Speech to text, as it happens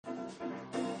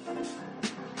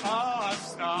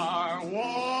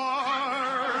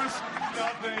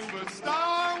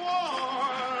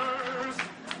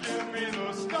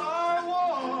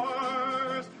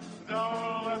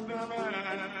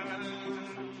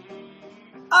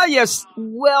Yes.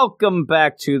 Welcome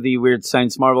back to the Weird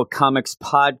Science Marvel Comics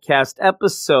Podcast,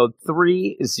 episode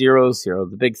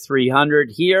 300, the big 300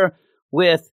 here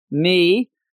with me.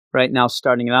 Right now,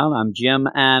 starting it out, I'm Jim,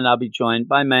 and I'll be joined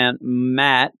by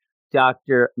Matt.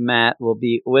 Dr. Matt will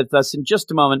be with us in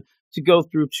just a moment to go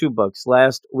through two books,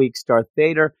 last week's Darth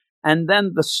Vader, and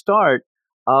then the start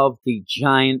of the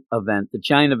giant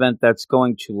event that's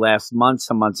going to last months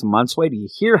and months and months. Wait till you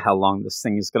hear how long this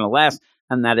thing is going to last.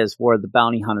 And that is War of the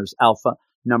Bounty Hunters Alpha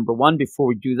 #1. Before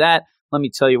we do that, let me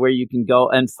tell you where you can go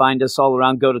and find us all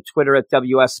around. Go to Twitter at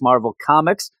WS Marvel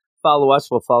Comics. Follow us.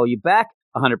 We'll follow you back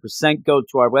 100%. Go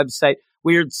to our website,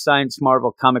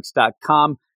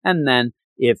 WeirdScienceMarvelComics.com. And then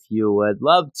if you would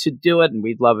love to do it, and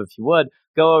we'd love if you would,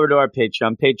 go over to our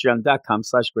Patreon,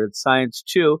 patreon.com/WeirdScience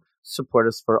to support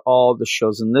us for all the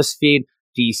shows in this feed,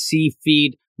 DC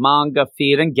feed, manga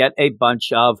feed, and get a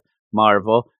bunch of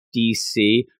Marvel,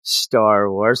 DC,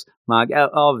 Star Wars, manga,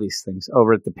 all of these things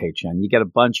over at the Patreon. You get a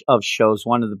bunch of shows,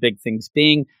 one of the big things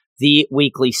being the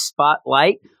weekly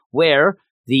spotlight, where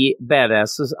the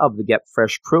badasses of the Get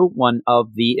Fresh crew, one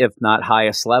of the, if not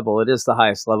highest level, it is the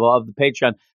highest level of the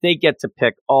Patreon, they get to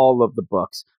pick all of the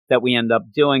books that we end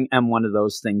up doing, and one of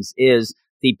those things is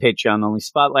the Patreon-only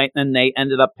spotlight, and they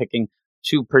ended up picking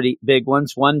two pretty big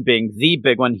ones, one being the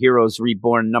big one, Heroes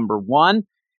Reborn #1,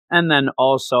 and then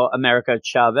also America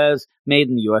Chavez, Made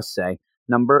in the USA,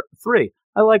 #3.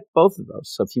 I like both of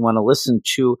those. So if you want to listen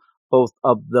to both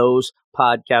of those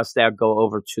podcasts there, go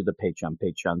over to the Patreon,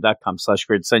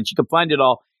 patreon.com/WeirdScience. You can find it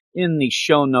all in the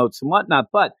show notes and whatnot.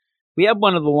 But we have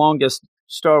one of the longest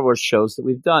Star Wars shows that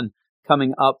we've done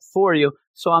coming up for you.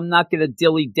 So I'm not going to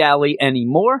dilly-dally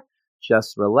anymore.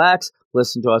 Just relax.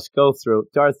 Listen to us go through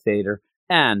Darth Vader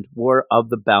and War of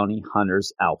the Bounty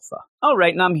Hunters Alpha. All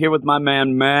right, and I'm here with my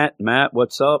man, Matt. Matt,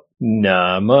 what's up?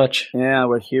 Not much. Yeah,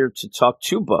 we're here to talk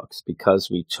two books because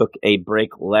we took a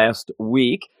break last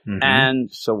week.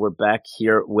 And so we're back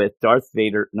here with Darth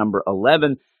Vader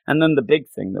 #11. And then the big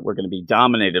thing that we're going to be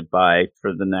dominated by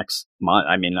for the next month.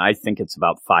 I mean, I think it's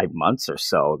about 5 months or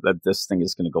so that this thing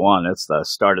is going to go on. It's the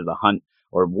start of the hunt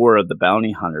or War of the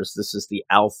Bounty Hunters. This is the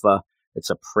Alpha. It's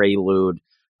a prelude.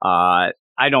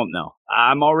 I don't know.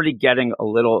 I'm already getting a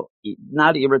little,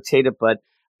 not irritated, but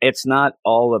it's not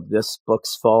all of this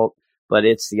book's fault, but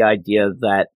it's the idea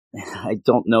that I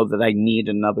don't know that I need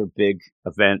another big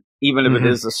event. Even if it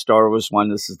is a Star Wars one,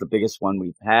 this is the biggest one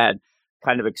we've had.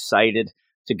 Kind of excited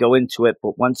to go into it,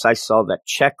 but once I saw that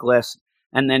checklist,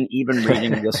 and then even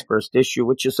reading this first issue,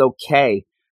 which is okay,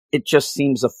 it just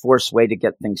seems a forced way to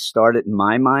get things started in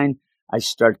my mind. I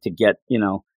start to get,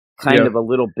 kind of a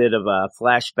little bit of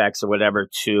flashbacks or whatever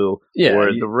to War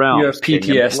of the Realms. You have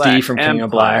PTSD from King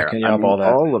of Black, and you have all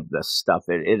that. All of this stuff.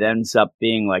 It ends up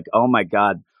being like, oh my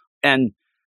God. And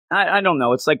I don't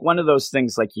know. It's like one of those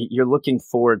things like you're looking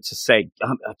forward to say,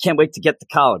 I can't wait to get to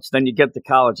college. Then you get to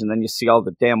college and then you see all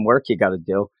the damn work you got to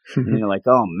do. And you're like,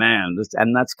 oh man.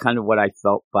 And that's kind of what I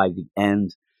felt by the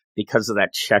end because of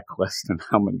that checklist and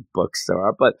how many books there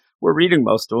are. But we're reading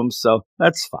most of them, so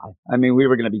that's fine. I mean, we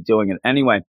were going to be doing it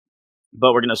anyway.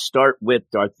 But we're going to start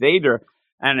with Darth Vader,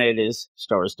 and it is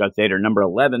Star Wars Darth Vader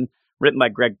 #11, written by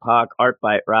Greg Pak, art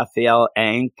by Rafael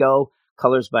Anco,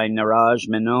 colors by Niraj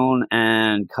Menon,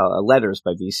 and letters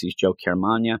by VC's Joe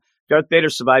Caramagna. Darth Vader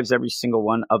survives every single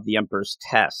one of the Emperor's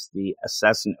tests, the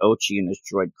assassin Ochi and his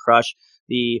droid Crush,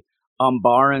 the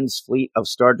Umbaran's fleet of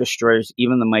Star Destroyers,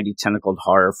 even the mighty tentacled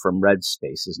horror from Red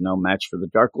Space is no match for the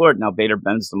Dark Lord. Now Vader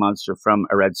bends the monster from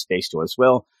a red space to his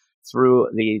will through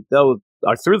the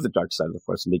dark side of the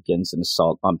Force and begins an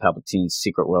assault on Palpatine's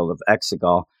secret world of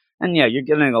Exegol. And yeah, you're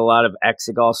getting a lot of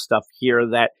Exegol stuff here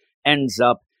that ends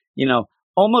up,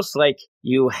 almost like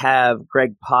you have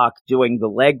Greg Pak doing the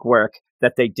legwork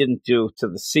that they didn't do to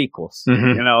the sequels.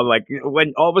 Like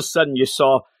when all of a sudden you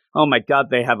saw, oh my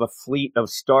God, they have a fleet of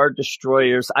Star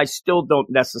Destroyers. I still don't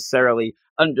necessarily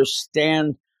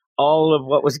understand all of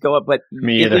what was going on, but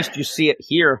at least you see it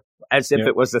here as if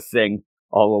it was a thing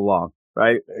all along.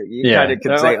 Right? You kind of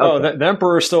could say, the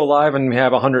Emperor's still alive and we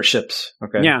have 100 ships.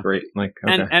 Okay, great. Like,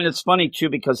 okay. And it's funny too,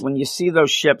 because when you see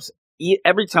those ships,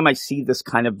 every time I see this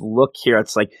kind of look here,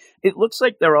 it's like, it looks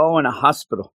like they're all in a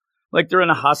hospital. Like they're in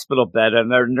a hospital bed and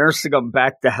they're nursing them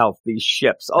back to health, these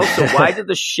ships. Also, why do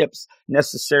the ships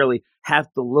necessarily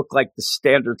have to look like the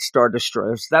standard Star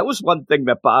Destroyers? That was one thing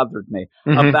that bothered me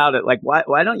about it. Like,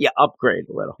 why don't you upgrade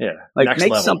a little? Yeah. Like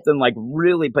make something like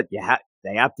really, but they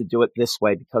have to do it this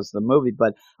way because of the movie.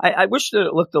 But I wish that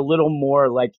it looked a little more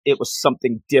like it was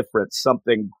something different,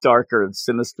 something darker and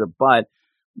sinister. But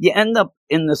you end up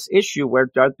in this issue where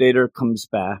Darth Vader comes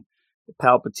back,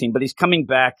 Palpatine, but he's coming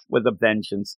back with a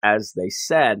vengeance, as they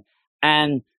said.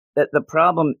 And the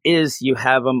problem is you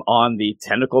have him on the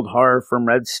tentacled horror from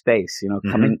Red Space,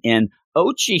 coming in.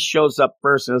 Ochi shows up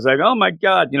first and is like, oh my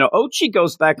God, Ochi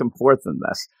goes back and forth in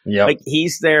this. Yep. Like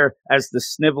he's there as the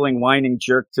sniveling, whining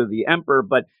jerk to the Emperor,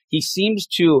 but he seems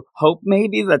to hope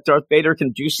maybe that Darth Vader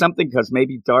can do something because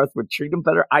maybe Darth would treat him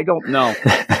better. I don't know,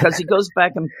 because he goes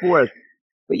back and forth.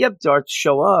 But you have Darth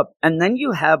show up, and then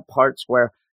you have parts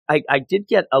where I did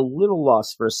get a little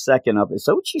lost for a second of it.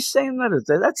 So what you saying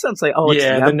that sounds like, it's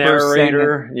the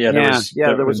narrator.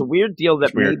 There was a weird deal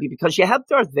that maybe because you have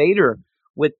Darth Vader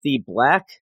with the black,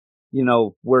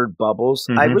 word bubbles.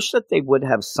 Mm-hmm. I wish that they would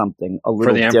have something a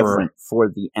little different for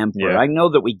the Emperor. Yeah. I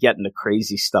know that we get into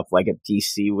crazy stuff like at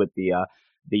DC with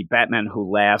the Batman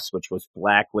Who Laughs, which was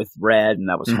black with red, and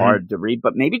that was hard to read,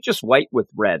 but maybe just white with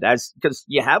red, because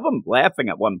you have him laughing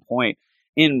at one point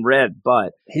in red,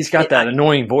 but he's got that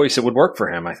annoying voice. It would work for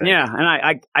him, I think. Yeah,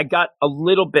 and I got a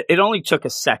little bit. It only took a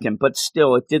second, but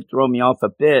still, it did throw me off a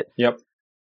bit. Yep.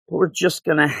 But we're just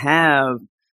gonna have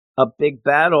a big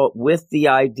battle with the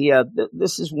idea that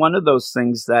this is one of those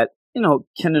things that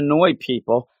can annoy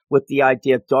people with the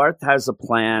idea Darth has a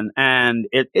plan, and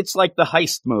it's like the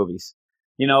heist movies.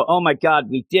 Oh my God,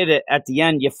 we did it. At the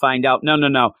end, you find out,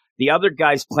 no. The other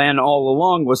guy's plan all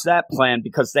along was that plan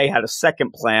because they had a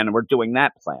second plan and we're doing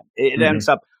that plan. It ends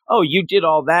up, you did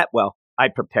all that. Well, I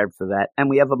prepared for that. And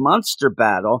we have a monster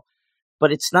battle,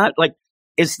 but it's not like,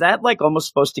 is that like almost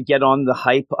supposed to get on the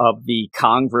hype of the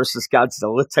Kong versus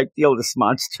Godzilla type deal, this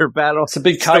monster battle? It's a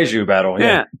big kaiju battle.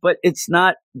 Yeah. But it's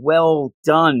not well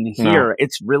done here. No.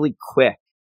 It's really quick.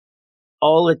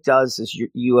 All it does is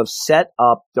you have set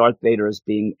up Darth Vader as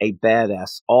being a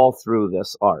badass all through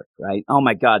this arc, right? Oh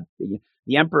my God,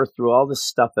 the Emperor threw all this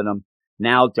stuff at him.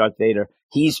 Now Darth Vader,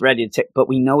 he's ready to take, but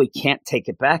we know he can't take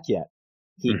it back yet.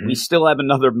 We still have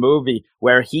another movie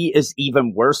where he is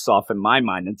even worse off in my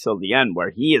mind until the end, where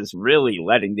he is really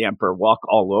letting the Emperor walk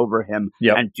all over him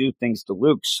and do things to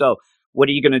Luke. So what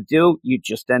are you going to do? You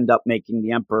just end up making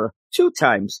the Emperor 2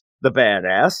 times the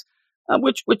badass.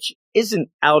 Which isn't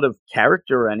out of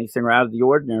character or anything or out of the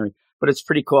ordinary, but it's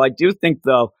pretty cool. I do think,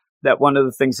 though, that one of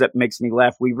the things that makes me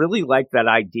laugh, we really like that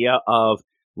idea of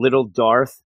little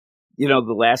Darth, the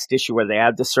last issue where they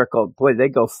add the circle. Boy, they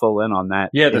go full in on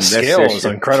that. Yeah, the scale is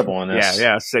incredible in this.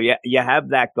 Yeah. So you have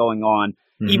that going on.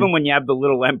 Even when you have the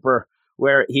little Emperor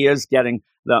where he is getting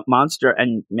the monster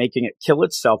and making it kill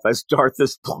itself as Darth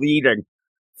is pleading,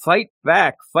 fight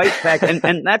back.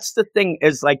 And that's the thing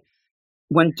is like,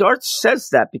 when Darth says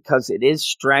that, because it is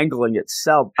strangling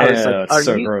itself, I was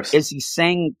like, gross. Is he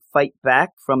saying fight back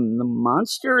from the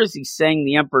monster? Is he saying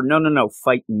the Emperor, no,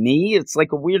 fight me? It's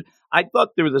like a weird, I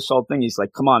thought through this whole thing, he's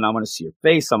like, come on, I want to see your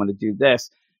face, I'm going to do this.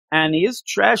 And he is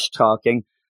trash talking,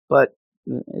 but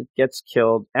it gets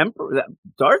killed.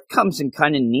 Darth comes and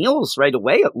kind of kneels right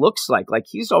away, it looks like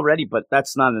he's already, but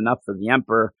that's not enough for the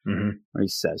Emperor. Where he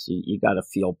says, you got to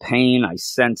feel pain. I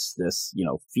sense this,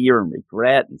 fear and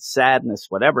regret and sadness,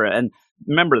 whatever. And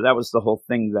remember, that was the whole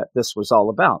thing that this was all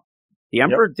about. The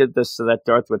Emperor did this so that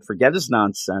Darth would forget his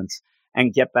nonsense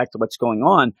and get back to what's going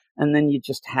on. And then you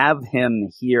just have him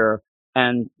here,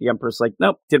 and the Emperor's like,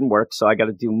 nope, didn't work, so I got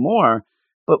to do more.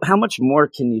 But how much more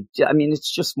can you do? I mean,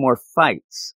 it's just more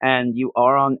fights. And you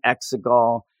are on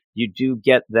Exegol. You do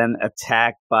get then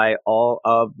attacked by all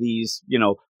of these,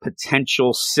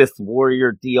 potential Sith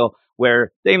warrior deal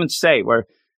where they even say, where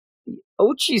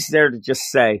Ochi's there to just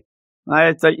say,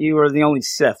 I thought you were the only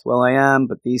Sith. Well, I am,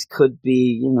 but these could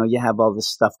be, you have all this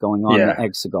stuff going on, the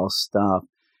Exegol stuff.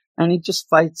 And he just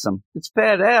fights them. It's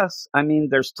badass. I mean,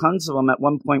 there's tons of them at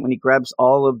one point when he grabs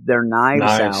all of their knives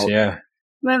out. Yeah.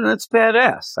 Then that's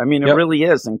badass. I mean, it really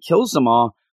is, and kills them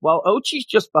all, while Ochi's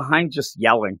just behind just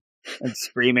yelling and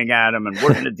screaming at him, and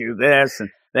we're going to do this, and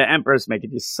the Emperor's making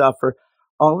you suffer,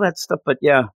 all that stuff. But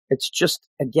yeah, it's just,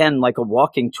 again, like a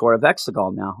walking tour of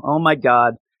Exegol now. Oh my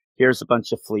God, here's a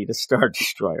bunch of fleet of Star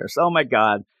Destroyers. Oh my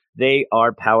God, they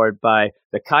are powered by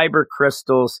the Kyber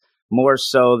crystals, more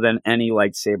so than any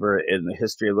lightsaber in the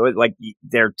history of the world. Like,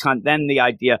 then the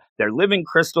idea, they're living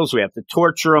crystals, we have to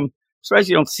torture them. Surprised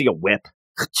you don't see a whip.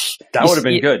 That would have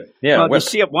been good. Yeah. You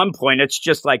see at one point, it's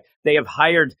just like they have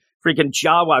hired freaking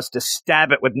Jawas to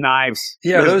stab it with knives.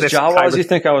 Yeah, those Jawas, you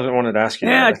think I wanted to ask you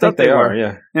that. I thought they are.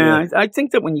 Yeah. I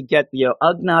think that when you get,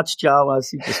 Ugnaughts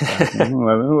Jawas, you just,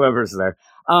 whoever's there.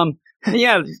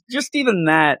 Just even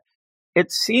that,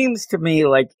 it seems to me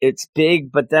like it's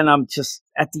big, but then I'm just,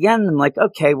 at the end, I'm like,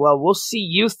 okay, well, we'll see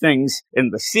you things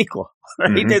in the sequel.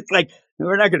 Right? It's like,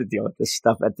 we're not going to deal with this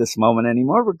stuff at this moment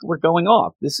anymore. We're going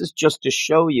off. This is just to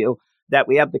show you that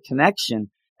we have the connection,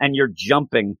 and you're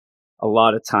jumping a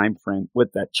lot of time frame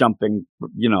with that jumping,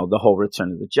 the whole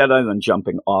Return of the Jedi, then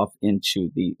jumping off into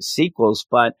the sequels.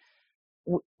 But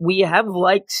we have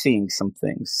liked seeing some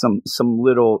things, some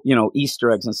little, Easter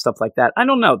eggs and stuff like that. I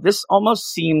don't know. This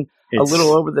almost seemed a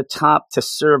little over the top to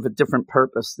serve a different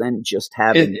purpose than just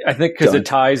having. I think because it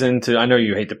ties into, I know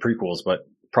you hate the prequels, but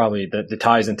probably that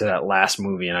ties into that last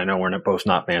movie. And I know we're both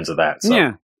not fans of that. So.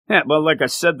 Yeah. Yeah, well, like I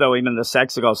said, though, even the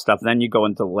Exegol stuff, then you go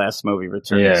into the last movie,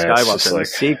 Return of Skywalker, and the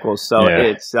sequel. So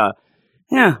it's,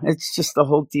 it's just the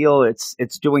whole deal.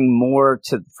 It's doing more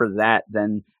for that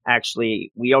than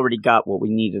actually we already got what we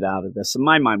needed out of this. In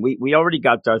my mind, we already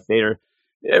got Darth Vader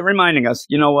reminding us,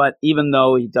 you know what, even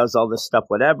though he does all this stuff,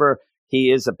 whatever,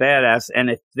 he is a badass. And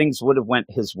if things would have went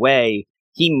his way,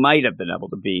 he might have been able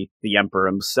to be the Emperor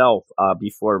himself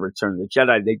before Return of the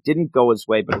Jedi. They didn't go his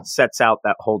way, but it sets out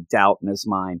that whole doubt in his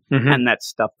mind and that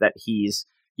stuff that he's,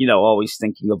 always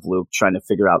thinking of Luke, trying to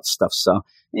figure out stuff. So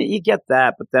you get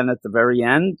that. But then at the very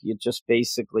end, you just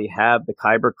basically have the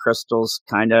Kyber crystals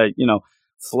kind of,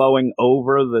 flowing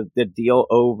over the deal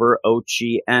over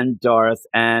Ochi and Darth.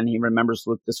 And he remembers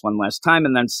Luke this one last time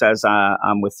and then says,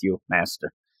 I'm with you,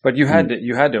 Master. But you had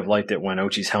to have liked it when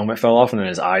Ochi's helmet fell off and then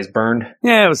his eyes burned.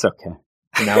 Yeah, it was okay.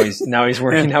 Now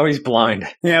he's blind.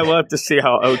 Yeah, we'll have to see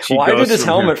how Ochi Why goes. did his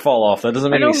helmet fall off? That doesn't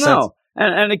make any sense. I don't know.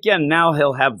 And again, now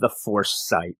he'll have the Force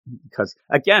sight because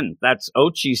again, that's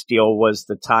Ochi's deal was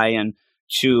the tie-in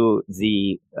to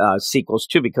the sequels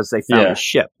too, because they found a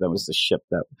ship. That was the ship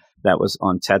that was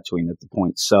on Tatooine at the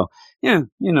point. So yeah,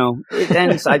 it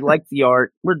ends. I like the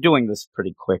art. We're doing this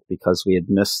pretty quick because we had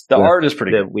missed the art is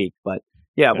pretty good. Week, but.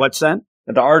 Yeah, what's that?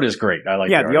 The art is great. I like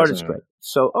the art. Yeah, the art is great.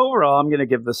 So overall, I'm going to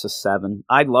give this a 7.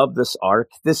 I love this arc.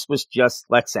 This was just,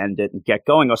 let's end it and get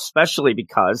going, especially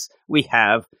because we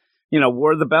have,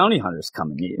 War of the Bounty Hunters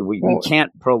coming. We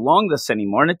can't prolong this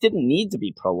anymore, and it didn't need to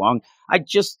be prolonged. I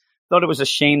just thought it was a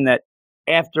shame that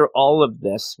after all of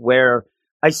this, where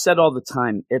I said all the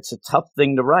time, it's a tough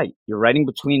thing to write. You're writing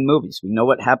between movies. We know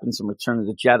what happens in Return of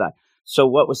the Jedi. So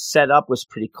what was set up was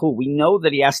pretty cool. We know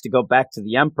that he has to go back to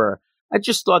the Emperor. I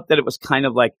just thought that it was kind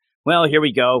of like, well, here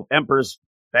we go. Emperor's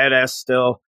badass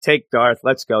still. Take Darth.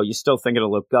 Let's go. You still think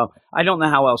it'll go. I don't know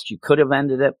how else you could have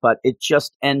ended it, but it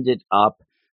just ended up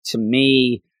to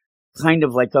me kind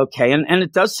of like, okay. And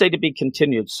it does say to be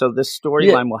continued. So this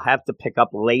storyline will have to pick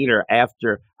up later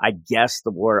after, I guess,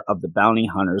 the War of the Bounty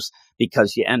Hunters,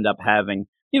 because you end up having,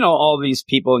 all these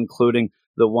people, including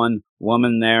the one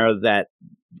woman there that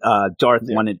Darth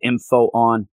wanted info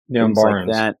on. Things like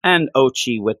that. And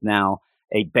Ochi with now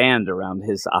a band around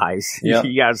his eyes. Yep.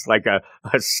 He has like a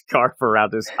scarf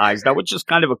around his eyes now, which is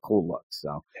kind of a cool look.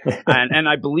 So, and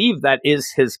I believe that is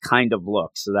his kind of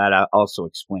look. So that also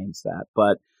explains that.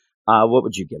 But what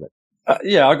would you give it?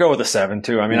 Yeah, I'll go with a 7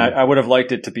 too. I mean, I would have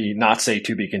liked it to be not say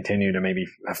to be continued and maybe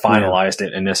finalized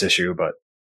it in this issue, but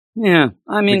yeah,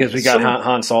 I mean, because we got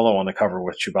Han Solo on the cover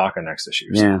with Chewbacca next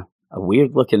issue. So. Yeah. A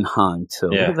weird looking Han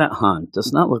too. Yeah. Look at that Han.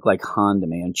 Does not look like Han to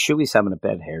me. And Chewie's having a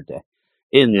bad hair day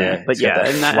in there. But yeah,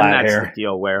 and that's the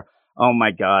deal where, oh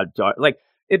my God, Darth. Like,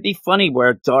 it'd be funny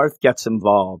where Darth gets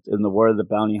involved in the War of the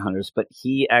Bounty Hunters, but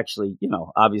he actually,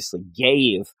 obviously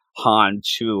gave Han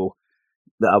to,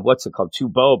 to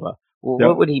Boba. Well,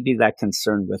 what would he be that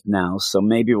concerned with now? So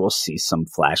maybe we'll see some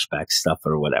flashback stuff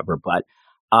or whatever. But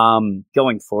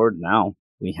going forward now,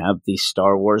 we have the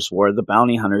Star Wars War of the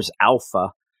Bounty Hunters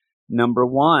Alpha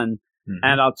 #1,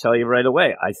 and I'll tell you right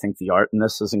away, I think the art in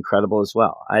this is incredible as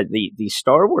well. The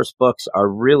Star Wars books are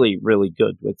really, really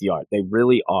good with the art. They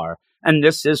really are. And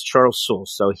this is Charles Soule,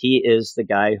 so he is the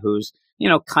guy who's,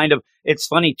 kind of, it's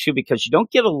funny too, because you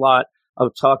don't get a lot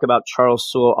of talk about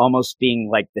Charles Soule almost being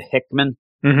like the Hickman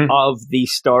of the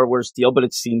Star Wars deal, but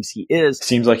it seems he is.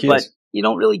 Seems like he is. But you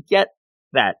don't really get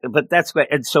that, but that's great.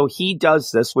 And so he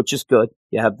does this, which is good.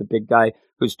 You have the big guy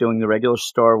who's doing the regular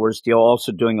Star Wars deal,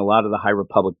 also doing a lot of the High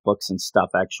Republic books and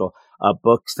stuff, actual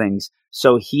books things.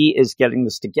 So he is getting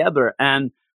this together,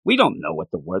 and we don't know what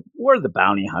the War of the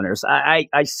Bounty Hunters. I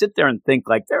sit there and think,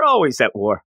 like, they're always at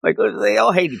war. Like, they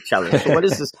all hate each other. So what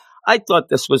is this? I thought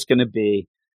this was going to be,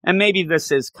 and maybe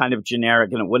this is kind of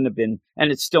generic, and it wouldn't have been,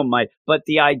 and it still might, but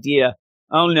the idea,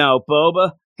 oh no,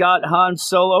 Boba got Han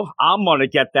Solo, I'm going to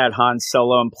get that Han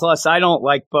Solo. And plus, I don't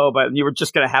like Boba. And you were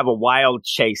just going to have a wild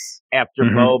chase after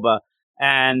Boba,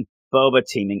 and Boba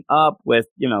teaming up with,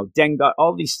 Dengar,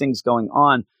 all these things going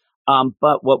on.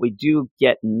 But what we do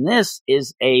get in this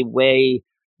is a way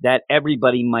that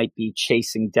everybody might be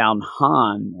chasing down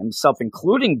Han himself,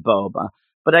 including Boba.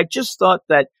 But I just thought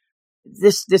that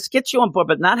this gets you on board,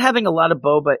 but not having a lot of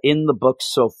Boba in the book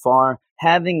so far,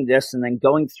 having this and then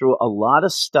going through a lot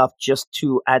of stuff just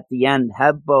to, at the end,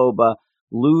 have Boba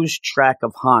lose track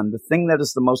of Han, the thing that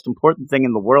is the most important thing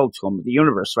in the world to him, the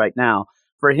universe right now,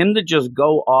 for him to just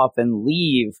go off and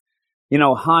leave,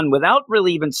 Han without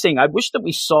really even seeing. I wish that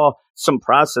we saw some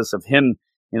process of him,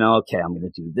 okay, I'm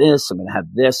going to do this. I'm going to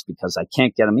have this because I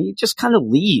can't get him. He just kind of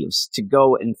leaves to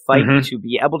go and fight to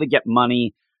be able to get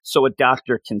money so a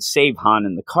doctor can save Han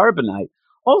in the carbonite.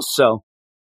 Also,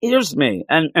 here's me.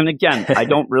 And again, I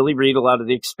don't really read a lot of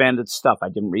the expanded stuff. I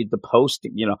didn't read the post,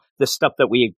 the stuff that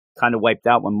we kind of wiped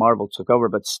out when Marvel took over.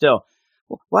 But still,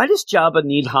 why does Jabba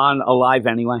need Han alive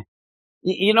anyway?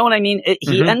 You know what I mean?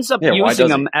 He ends up using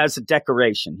him as a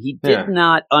decoration. He did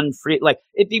not unfree. Like,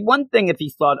 it'd be one thing if he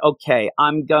thought, okay,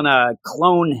 I'm going to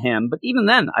clone him. But even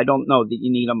then, I don't know that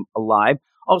you need him alive.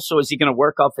 Also, is he going to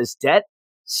work off his debt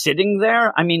sitting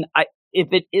there? I mean, if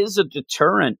it is a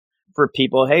deterrent for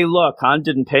people, hey, look, Han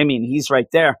didn't pay me and he's right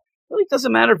there. It really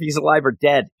doesn't matter if he's alive or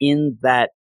dead in that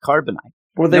carbonite.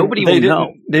 Well, nobody will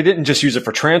know. They didn't just use it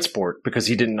for transport because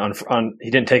he didn't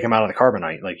he didn't take him out of the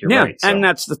carbonite. Like, you're right. So. And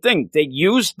that's the thing. They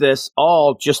used this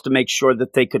all just to make sure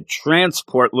that they could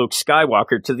transport Luke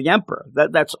Skywalker to the Emperor.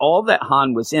 That's all that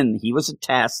Han was in. He was a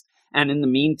test. And in the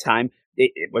meantime,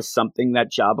 it was something that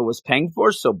Jabba was paying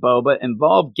for. So Boba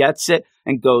involved gets it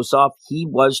and goes off. He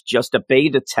was just a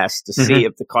beta test to see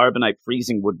if the carbonite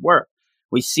freezing would work.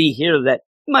 We see here that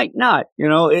it might not.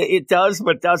 It does,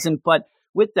 but doesn't. But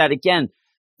with that, again,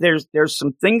 there's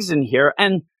some things in here,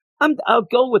 and I'll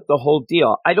go with the whole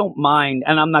deal. I don't mind,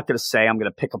 and I'm not going to say I'm going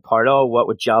to pick apart, what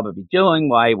would Jabba be doing?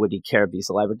 Why would he care if he's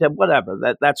alive or dead?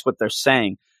 Whatever. That's what they're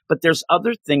saying. But there's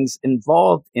other things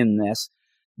involved in this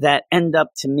that end up,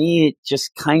 to me,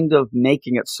 just kind of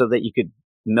making it so that you could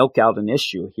milk out an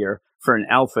issue here for an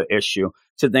alpha issue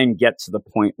to then get to the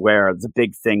point where the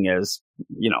big thing is,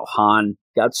 Han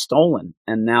got stolen,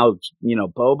 and now,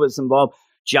 Boba's involved.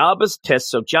 Jabba's pissed.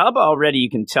 So Jabba already, you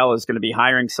can tell, is going to be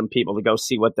hiring some people to go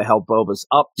see what the hell Boba's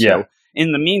up to. Yeah.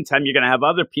 In the meantime, you're going to have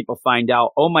other people find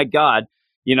out, oh my God,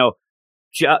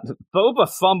 Boba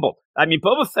fumbled. I mean,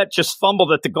 Boba Fett just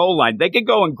fumbled at the goal line. They could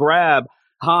go and grab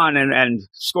Han and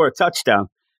score a touchdown.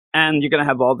 And you're going to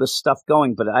have all this stuff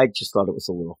going. But I just thought it was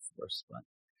a little forced. But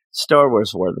Star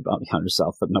Wars War of the Bounty Hunters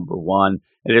Alpha #1.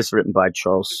 It is written by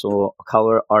Charles Soule,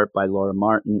 color art by Laura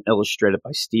Martin, illustrated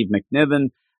by Steve McNiven,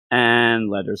 and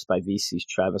letters by VC's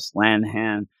Travis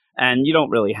Lanhan. And you don't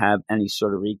really have any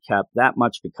sort of recap that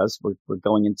much because we're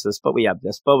going into this, but we have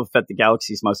this. Boba Fett, the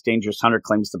galaxy's most dangerous hunter,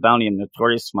 claims the bounty of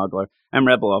notorious smuggler and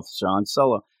rebel officer Han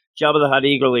Solo. Jabba the Hutt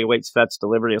eagerly awaits Fett's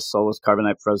delivery of Solo's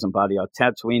carbonite frozen body on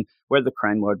Tatooine, where the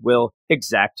Crime Lord will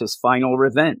exact his final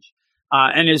revenge.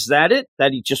 And is that it?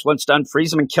 That he just wants to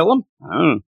unfreeze him and kill him? I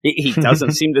don't know. He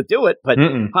doesn't seem to do it, but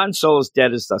Han Solo's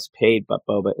debt is thus paid, but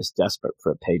Boba is desperate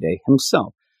for a payday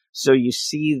himself. So you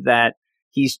see that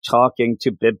he's talking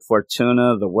to Bib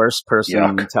Fortuna, the worst person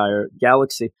in the entire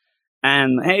galaxy.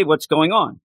 And, hey, what's going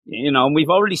on? We've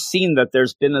already seen that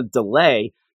there's been a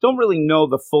delay. Don't really know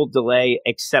the full delay,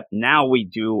 except now we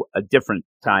do a different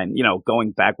time,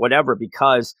 going back, whatever,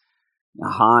 because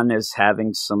Han is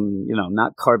having some,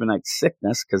 not carbonite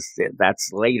sickness, because that's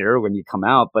later when you come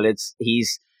out, but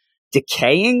he's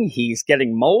decaying, he's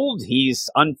getting mold, he's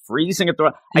unfreezing at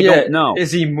the. I don't know.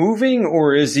 Is he moving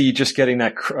or is he just getting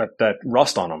that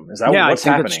rust on him? Is that what's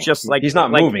happening? It's just like he's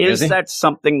not moving. Is that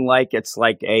something like it's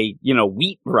like a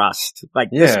wheat rust?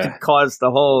 Like this could cause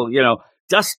the whole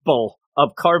dust bowl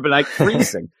of carbonite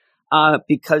freezing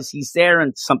because he's there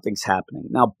and something's happening.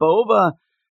 Now Boba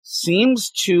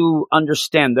seems to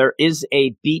understand there is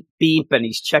a beep beep and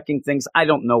he's checking things. I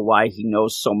don't know why he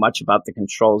knows so much about the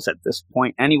controls at this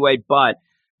point anyway,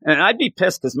 and I'd be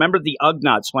pissed because remember the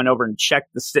Ugnaughts went over and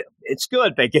checked it's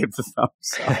good. They gave the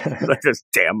thumbs up. Like this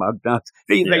damn Ugnaughts.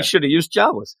 They should have used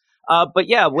Jawas. But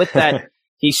yeah, with that,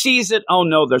 he sees it. Oh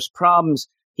no, there's problems.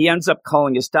 He ends up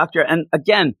calling his doctor. And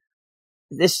again,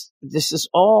 this is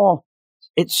all,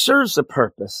 it serves a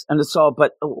purpose and it's all,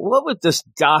 but what would this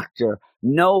doctor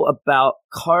know about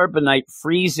carbonite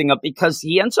freezing up? Because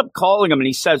he ends up calling him and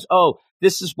he says, oh,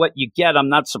 this is what you get. I'm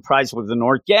not surprised with an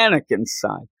organic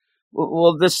inside.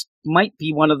 Well, this might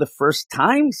be one of the first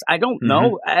times. I don't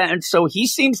know. And so he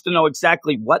seems to know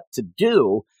exactly what to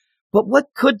do. But what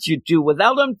could you do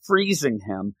without unfreezing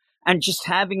him and just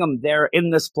having him there in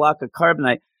this block of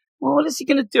carbonite? Well, what is he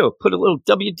going to do? Put a little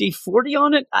WD-40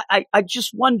 on it? I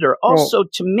just wonder. Also,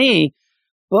 to me,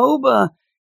 Boba,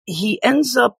 he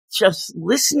ends up just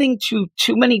listening to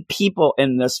too many people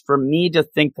in this for me to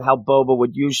think how Boba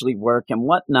would usually work and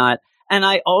whatnot. And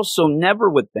I also never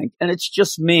would think, and it's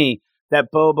just me, that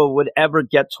Boba would ever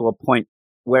get to a point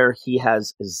where he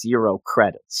has 0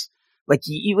 credits. Like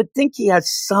you would think he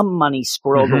has some money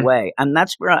squirreled away. And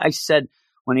that's where I said,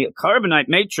 carbonite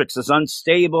matrix is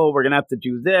unstable. We're going to have to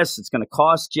do this. It's going to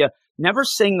cost you. Never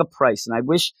saying a price. And I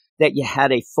wish that you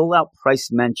had a full out price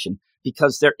mention,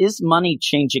 because there is money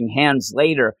changing hands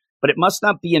later, but it must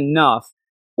not be enough.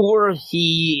 Or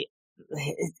he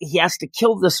has to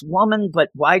kill this woman, but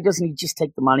why doesn't he just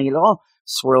take the money? It all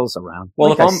swirls around.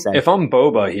 Well, if I'm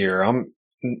Boba here, I'm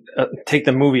take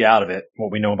the movie out of it,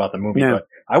 what we know about the movie, but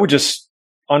I would just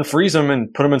unfreeze him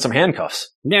and put him in some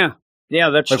handcuffs. Yeah,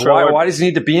 that's like, true. Why does he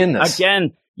need to be in this?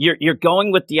 Again, you're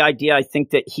going with the idea, I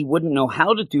think, that he wouldn't know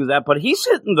how to do that, but he's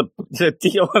hitting the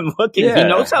deal and looking. He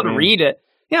knows how to read it.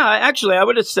 Yeah, I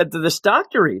would have said to this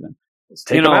doctor even. Let's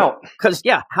take him out. Because,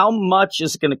 how much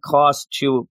is it going to cost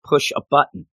to push a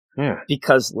button? Yeah.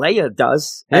 Because Leia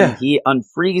does, and he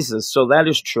unfreezes. So that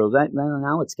is true.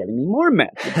 Now it's getting me more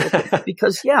mad.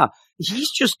 Because,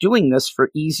 he's just doing this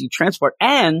for easy transport.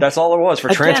 And that's all it was, for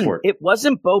transport. It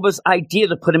wasn't Boba's idea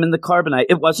to put him in the carbonite.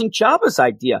 It wasn't Jabba's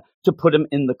idea to put him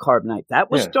in the carbonite.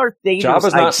 That was Darth Vader's idea.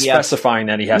 Jabba's not specifying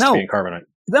that he has to be in carbonite.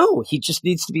 No, he just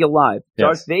needs to be alive. Yes.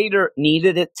 Darth Vader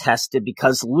needed it tested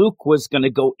because Luke was going to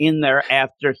go in there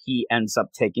after he ends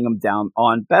up taking him down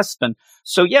on Bespin.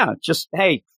 So,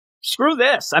 screw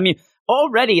this. I mean,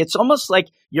 already it's almost like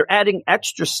you're adding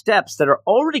extra steps that are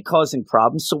already causing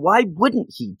problems. So why wouldn't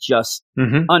he just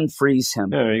unfreeze him?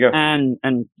 There you go. And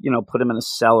put him in a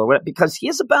cell or whatever? Because he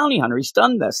is a bounty hunter. He's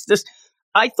done this.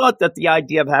 I thought that the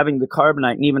idea of having the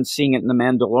carbonite and even seeing it in The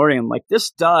Mandalorian, like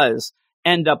this does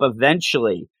end up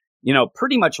eventually,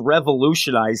 pretty much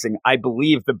revolutionizing, I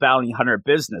believe, the bounty hunter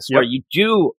business, where you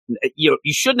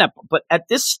shouldn't have, but at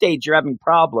this stage, you're having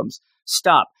problems.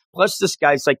 Stop. Plus, this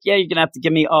guy's like, you're going to have to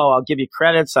give me, I'll give you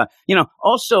credits.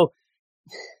 Also,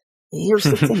 here's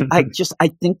the thing. I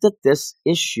think that this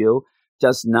issue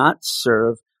does not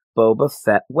serve Boba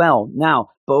Fett well. Now,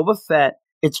 Boba Fett,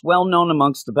 it's well known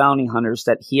amongst the bounty hunters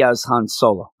that he has Han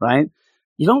Solo, right?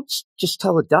 You don't just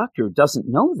tell a doctor who doesn't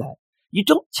know that. You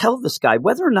don't tell this guy,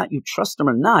 whether or not you trust him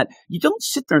or not, you don't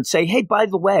sit there and say, hey, by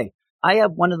the way, I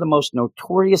have one of the most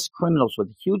notorious criminals with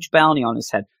a huge bounty on his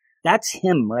head. That's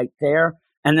him right there.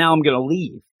 And now I'm going to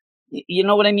leave. You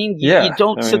know what I mean? You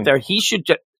don't sit there. He should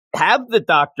just have the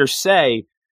doctor say,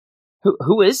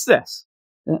 who is this?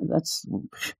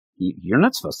 You're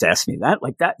not supposed to ask me that.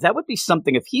 Like that would be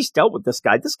something if he's dealt with this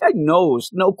guy. This guy knows,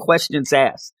 no questions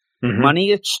asked.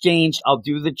 Money exchange, I'll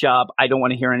do the job. I don't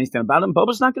want to hear anything about him.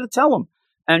 Boba's not going to tell him.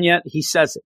 And yet he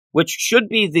says it, which should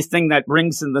be the thing that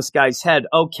rings in this guy's head.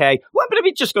 Okay, what if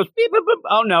he just goes, beep, beep, beep.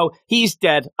 Oh no, he's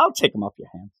dead. I'll take him off your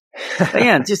hands.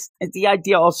 Just the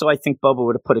idea also, I think Boba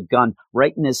would have put a gun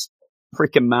right in his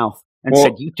freaking mouth and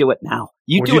said, you do it now.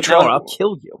 You do it now or I'll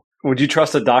kill you. Would you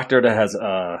trust a doctor that has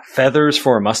feathers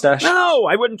for a mustache? No,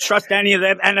 I wouldn't trust any of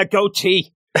that. And a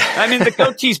goatee. I mean, the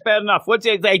goatee's bad enough. What's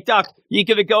it? Hey, Doc, you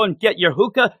gonna go and get your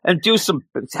hookah and do some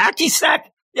hacky sack?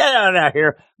 Get out of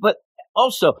here. But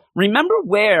also, remember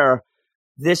where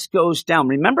this goes down.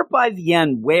 Remember by the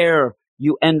end where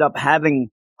you end up having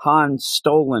Han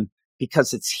stolen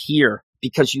because it's here,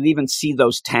 because you even see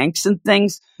those tanks and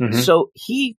things. So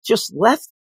he just left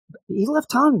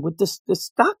Han with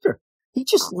this doctor. He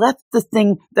just left the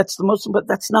thing that's the most, but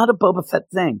that's not a Boba Fett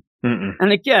thing.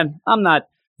 And again, I'm not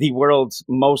the world's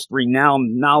most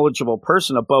renowned, knowledgeable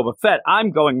person of Boba Fett. I'm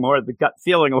going more of the gut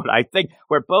feeling of what I think,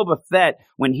 where Boba Fett,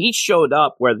 when he showed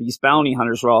up where these bounty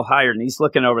hunters were all hired and he's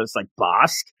looking over, it's like,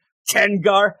 Bosk,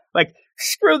 Tengar, like,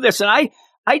 screw this. And I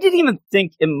didn't even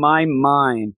think in my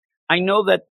mind, I know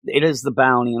that it is the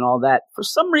bounty and all that. For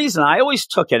some reason, I always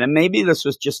took it, and maybe this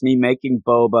was just me making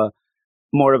Boba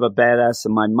more of a badass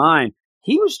in my mind.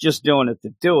 He was just doing it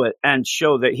to do it and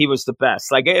show that he was the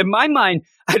best. Like in my mind,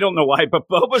 I don't know why, but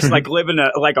Boba's like living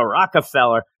like a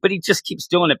Rockefeller, but he just keeps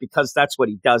doing it because that's what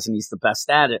he does and he's the best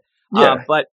at it.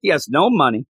 But he has no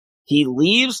money. He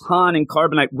leaves Han in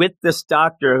carbonite with this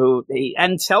doctor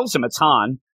and tells him it's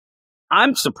Han.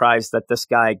 I'm surprised that this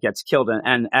guy gets killed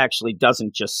and actually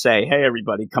doesn't just say, hey,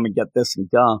 everybody, come and get this and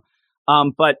go.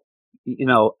 But,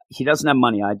 he doesn't have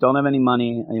money. I don't have any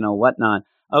money, whatnot.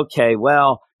 Okay,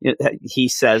 well, he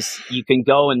says, you can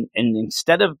go and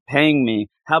instead of paying me,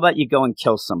 how about you go and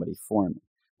kill somebody for me?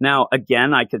 Now,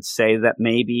 again, I could say that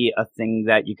maybe a thing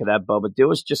that you could have Boba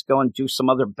do is just go and do some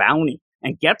other bounty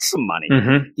and get some money.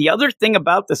 The other thing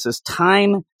about this is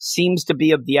time seems to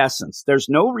be of the essence. There's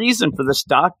no reason for this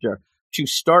doctor to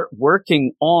start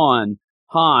working on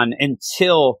Han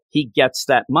until he gets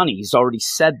that money. He's already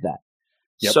said that.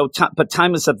 So, but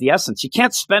time is of the essence. You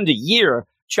can't spend a year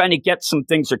trying to get some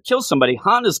things or kill somebody.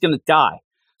 Han is going to die.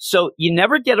 So you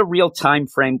never get a real time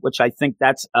frame, which I think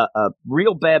that's a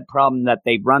real bad problem that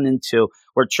they run into,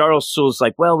 where Charles Soule's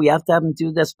like, well, we have to have him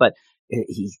do this, but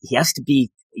he has to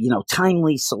be,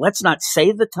 timely. So let's not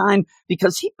say the time,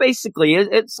 because he basically,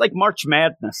 it's like March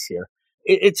Madness here.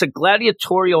 It's a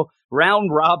gladiatorial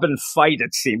round robin fight,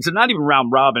 it seems. And not even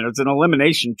round robin. It's an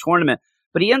elimination tournament.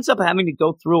 But he ends up having to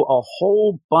go through a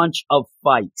whole bunch of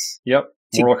fights. Yep.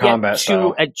 Mortal Kombat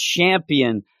style. To a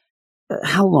champion.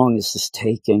 How long is this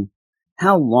taking?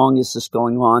 How long is this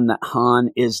going on that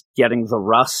Han is getting the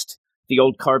rust? The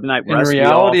old carbonite rust? In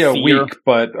reality, a week,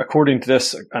 but according to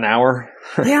this, an hour.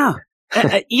 Yeah.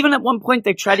 Even at one point,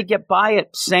 they try to get by it,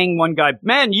 saying one guy,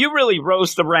 man, you really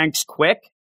rose the ranks quick.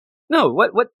 No,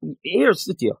 here's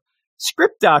the deal.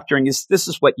 Script doctoring this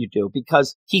is what you do,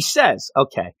 because he says,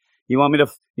 okay, you want me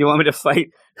to fight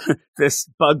this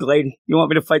bug lady? You want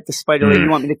me to fight the spider lady? You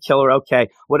want me to kill her? Okay.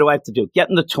 What do I have to do? Get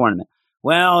in the tournament.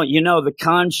 Well, the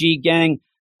Kanji gang,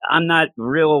 I'm not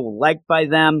real liked by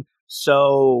them.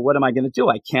 So what am I going to do?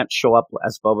 I can't show up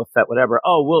as Boba Fett, whatever.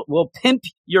 Oh, we'll pimp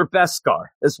your Beskar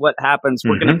is what happens.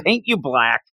 We're going to paint you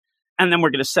black, and then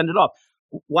we're going to send it off.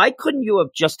 Why couldn't you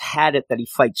have just had it that he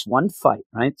fights one fight,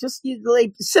 right? Just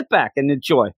sit back and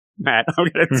enjoy, Matt. I'm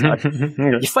going to tell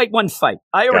you. You fight one fight.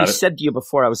 I already said to you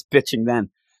before, I was bitching then.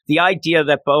 The idea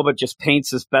that Boba just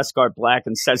paints his Beskar black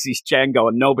and says he's Jango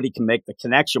and nobody can make the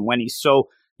connection when he's so,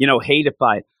 hated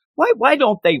by it. Why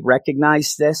don't they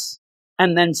recognize this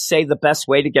and then say the best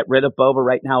way to get rid of Boba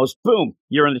right now is, boom,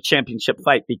 you're in a championship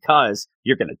fight because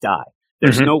you're going to die.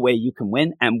 There's no way you can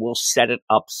win, and we'll set it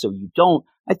up so you don't.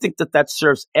 I think that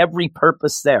serves every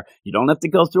purpose there. You don't have to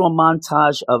go through a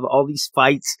montage of all these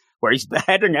fights where he's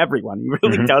beheading everyone. He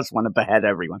really does want to behead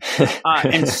everyone.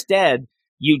 Instead,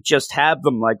 you just have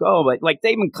them like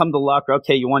they even come to locker.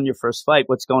 Okay, you won your first fight.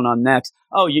 What's going on next?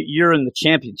 Oh, you're in the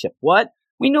championship. What?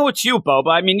 We know it's you,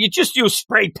 Boba. I mean, you just use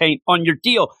spray paint on your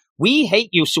deal. We hate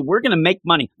you, so we're going to make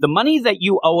money. The money that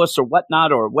you owe us or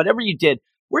whatnot or whatever you did,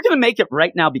 we're going to make it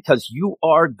right now because you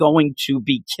are going to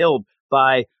be killed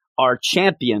by our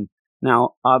champion.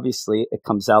 Now, obviously, it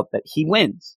comes out that he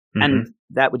wins. And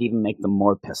that would even make them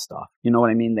more pissed off. You know what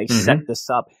I mean? They set this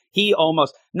up. He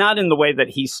almost, not in the way that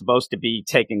he's supposed to be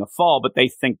taking a fall, but they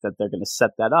think that they're going to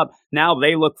set that up. Now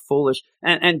they look foolish.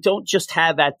 And don't just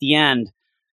have at the end,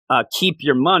 keep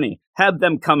your money. Have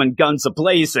them come in guns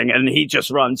a-blazing and he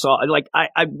just runs off.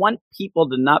 I want people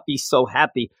to not be so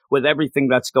happy with everything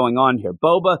that's going on here.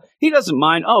 Boba, he doesn't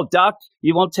mind. Oh, Doc,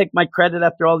 you won't take my credit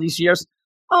after all these years?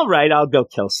 All right, I'll go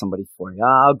kill somebody for you.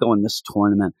 I'll go in this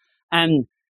tournament. And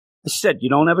I said, you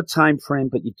don't have a time frame,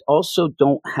 but you also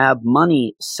don't have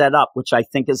money set up, which I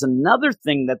think is another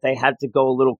thing that they had to go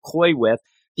a little coy with,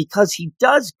 because he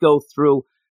does go through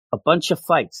a bunch of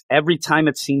fights. Every time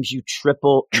it seems you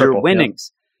triple your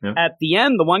winnings. Yep. At the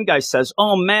end, the one guy says,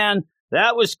 oh, man,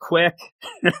 that was quick.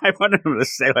 I wanted him to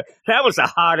say, that was a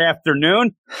hot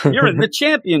afternoon. You're in the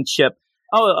championship.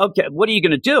 Oh, okay. What are you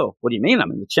going to do? What do you mean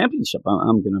I'm in the championship?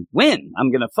 I'm going to win.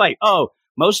 I'm going to fight. Oh,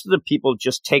 most of the people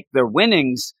just take their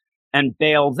winnings and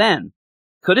bail then.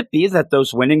 Could it be that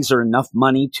those winnings are enough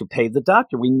money to pay the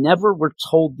doctor? We never were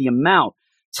told the amount.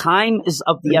 Time is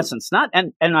of the essence.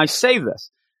 And I say this,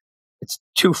 it's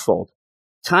twofold.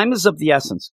 Time is of the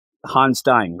essence. Han's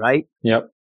dying, right?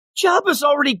 Yep. Jabba's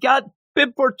already got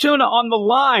Bib Fortuna on the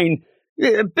line,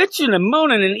 bitching and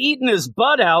moaning and eating his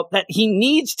butt out that he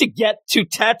needs to get to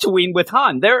Tatooine with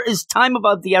Han. There is time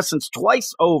of the essence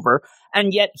twice over,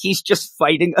 and yet he's just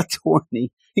fighting a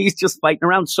tourney. He's just fighting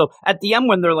around. So at the end,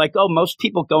 when they're like, oh, most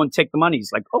people go and take the money,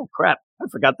 he's like, oh, crap, I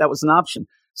forgot that was an option.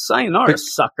 Sayonara,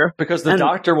 sucker. Because the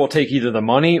doctor will take either the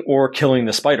money or killing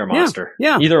the spider monster.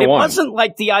 Yeah. Either one. It wasn't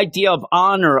like the idea of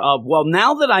honor of, well,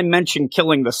 now that I mentioned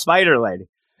killing the spider lady,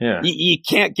 you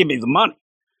can't give me the money.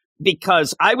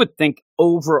 Because I would think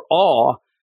overall,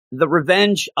 the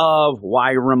revenge of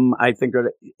Wyram, I think,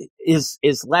 is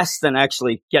less than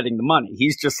actually getting the money.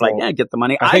 He's just like, get the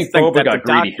money. I think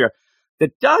that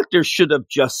the doctor should have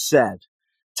just said,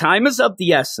 time is of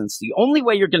the essence. The only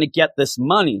way you're going to get this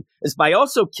money is by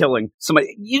also killing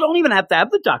somebody. You don't even have to have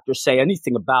the doctor say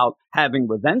anything about having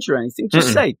revenge or anything.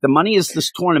 Just say, the money is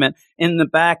this tournament. In the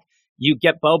back, you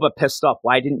get Boba pissed off.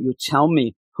 Why didn't you tell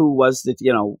me who was the,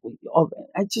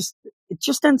 it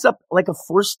just ends up like a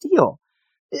forced deal.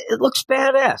 It looks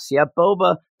badass. Yeah,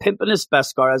 Boba pimping his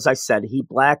Beskar, as I said. He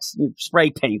blacks, spray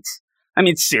paints. I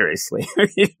mean, seriously.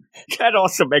 That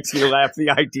also makes me laugh, the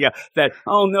idea that,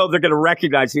 oh, no, they're going to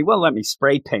recognize me. Well, let me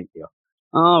spray paint you.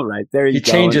 All right, there you go.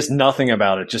 He changes nothing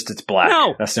about it, just it's black.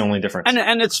 No. That's the only difference.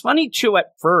 And it's funny, too,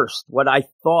 at first, what I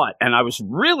thought, and I was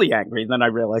really angry, then I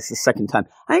realized the second time,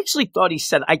 I actually thought he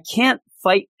said, I can't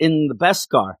fight in the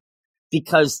Beskar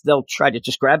because they'll try to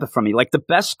just grab it from me. Like the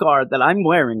Beskar that I'm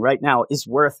wearing right now is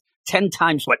worth 10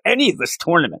 times what any of this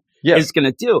tournament. is going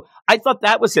to do. I thought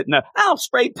that was it. No,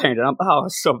 spray painted.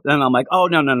 Then I'm like, oh,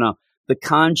 no. The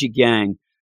Kanji gang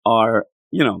are,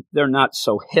 they're not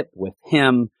so hip with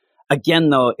him. Again,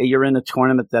 though, you're in a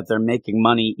tournament that they're making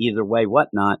money either way,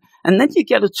 whatnot. And then you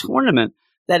get a tournament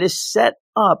that is set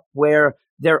up where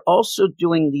they're also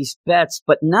doing these bets,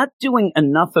 but not doing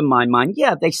enough in my mind.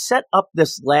 Yeah, they set up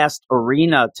this last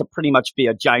arena to pretty much be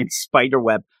a giant spider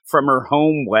web from her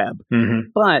home web.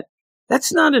 Mm-hmm. But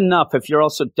that's not enough if you're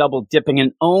also double dipping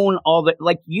and own all the,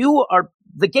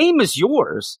 the game is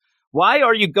yours. Why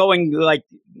are you going,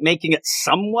 making it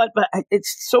somewhat? But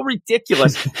it's so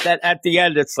ridiculous that at the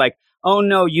end it's like, oh,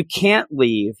 no, you can't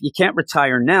leave. You can't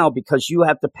retire now because you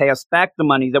have to pay us back the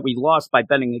money that we lost by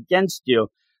betting against you.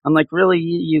 I'm like, really?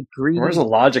 You greedy? Where's the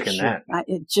logic in that?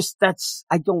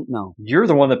 I don't know. You're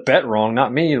the one that bet wrong,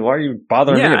 not me. Why are you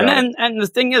bothering me about it? And the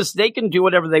thing is, they can do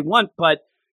whatever they want, but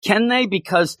can they?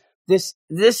 Because this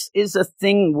is a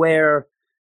thing where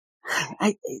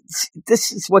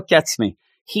this is what gets me.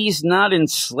 He's not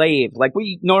enslaved like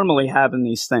we normally have in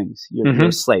these things. You're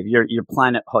a slave. You're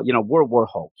Planet Hulk. World War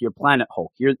Hulk. You're Planet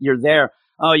Hulk. You're there.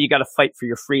 Oh, you got to fight for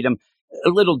your freedom.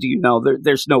 Little do you know,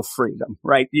 there's no freedom,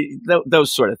 right?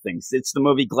 Those sort of things. It's the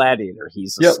movie Gladiator.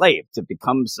 He's a slave. It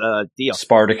becomes a deal.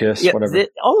 Spartacus, whatever.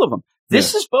 All of them.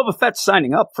 This is Boba Fett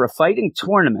signing up for a fighting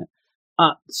tournament.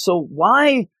 So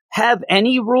why have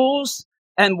any rules?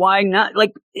 And why not?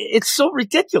 It's so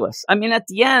ridiculous. I mean, at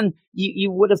the end,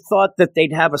 you would have thought that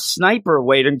they'd have a sniper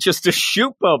waiting just to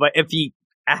shoot Boba if he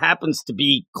happens to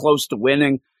be close to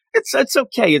winning. It's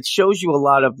okay. It shows you a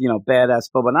lot of, badass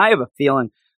Boba. And I have a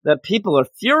feeling that people are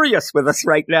furious with us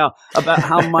right now about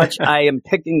how much I am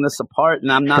picking this apart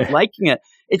and I'm not liking it.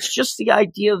 It's just the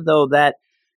idea, though, that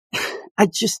I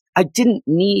didn't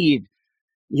need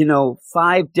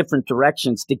 5 different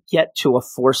directions to get to a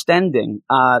forced ending.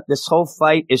 This whole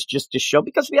fight is just to show,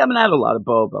 because we haven't had a lot of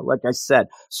Boba, like I said.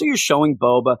 So you're showing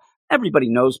Boba. Everybody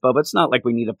knows Boba. It's not like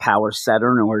we need a power set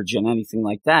or an origin, anything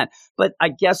like that. But I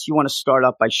guess you want to start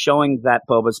off by showing that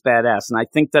Boba's badass. And I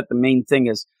think that the main thing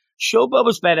is show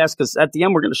Boba's badass, because at the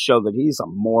end we're going to show that he's a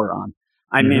moron.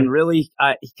 I mean, really,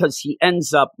 because he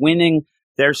ends up winning.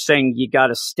 They're saying you got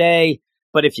to stay.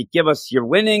 But if you give us your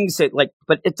winnings,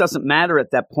 but it doesn't matter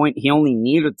at that point. He only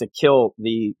needed to kill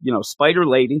the, spider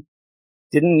lady.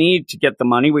 Didn't need to get the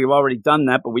money. We've already done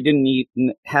that, but we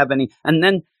didn't have any. And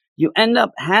then you end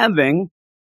up having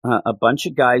a bunch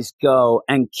of guys go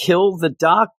and kill the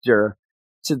doctor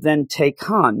to then take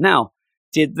Han. Now,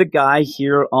 did the guy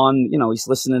here on, he's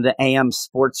listening to AM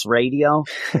sports radio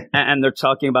and they're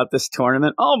talking about this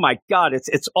tournament? Oh my God,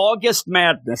 it's August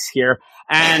Madness here.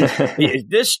 And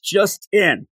this just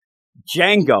in,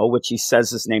 Django, which he says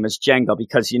his name is Django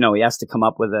because, he has to come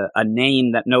up with a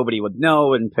name that nobody would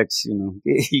know and picks,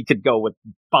 he could go with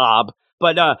Bob.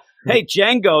 But, hey,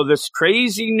 Django, this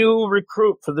crazy new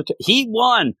recruit for he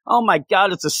won. Oh my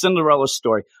God, it's a Cinderella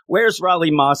story. Where's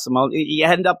Raleigh Massimo? You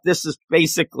end up, this is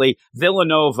basically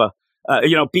Villanova,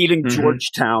 beating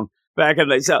Georgetown back in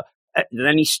the day. So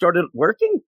then he started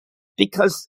working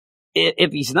because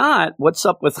if he's not, what's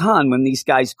up with Han when these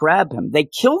guys grab him? They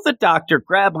kill the doctor,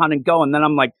 grab Han and go. And then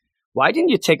I'm like, why didn't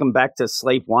you take him back to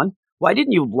Slave One? Why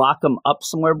didn't you lock him up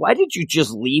somewhere? Why did you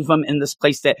just leave him in this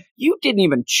place that you didn't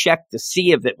even check to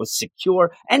see if it was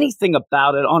secure, anything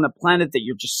about it on a planet that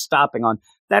you're just stopping on?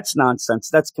 That's nonsense.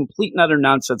 That's complete and utter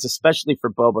nonsense, especially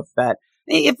for Boba Fett.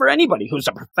 If for anybody who's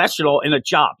a professional in a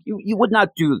job, you would not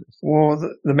do this. Well,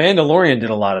 the Mandalorian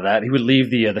did a lot of that. He would leave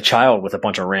the child with a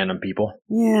bunch of random people.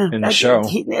 Yeah, in the show.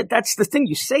 That's the thing.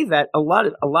 You say that a lot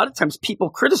of times people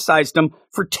criticized him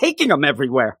for taking him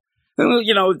everywhere. They're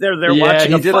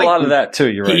watching. He did a lot of that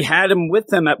too. You're right. He had him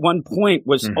with him at one point.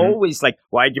 Was always like,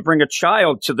 "Why'd you bring a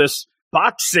child to this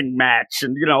boxing match?"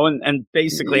 And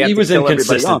basically, he was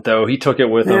inconsistent though. He took it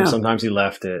with him. Sometimes he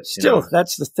left it. Still,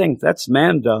 that's the thing. That's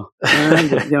Mando. And,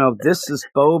 this is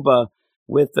Boba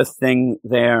with the thing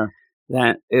there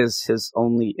that is his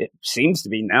only. It seems to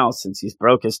be now since he's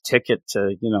broke his ticket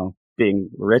to being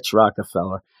rich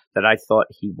Rockefeller that I thought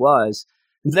he was.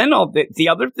 Then the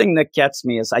other thing that gets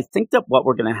me is I think that what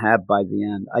we're going to have by the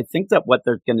end, I think that what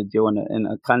they're going to do in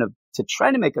a kind of to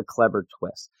try to make a clever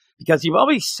twist, because you've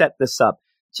always set this up.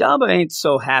 Jabba ain't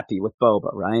so happy with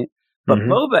Boba, right? But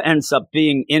Boba ends up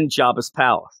being in Jabba's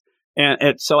palace.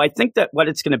 And so I think that what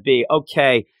it's going to be,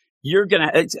 okay,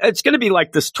 it's going to be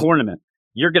like this tournament.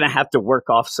 You're going to have to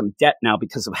work off some debt now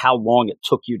because of how long it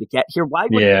took you to get here. Why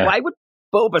would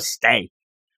Boba stay?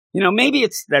 Maybe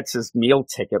that's his meal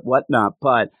ticket, whatnot.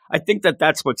 But I think that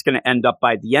that's what's going to end up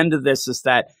by the end of this is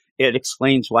that it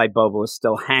explains why Boba is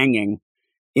still hanging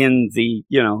in the,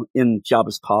 in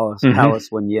Jabba's palace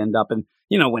when you end up, and,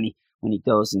 when he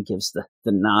goes and gives the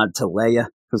nod to Leia,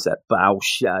 who's that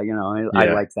Bausch, I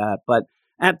like that. But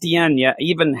at the end,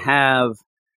 even have,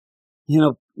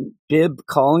 Bib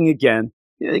calling again,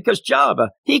 because Jabba,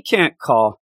 he can't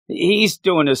call. He's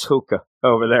doing his hookah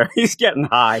over there. He's getting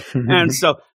high. And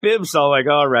so Bib's all like,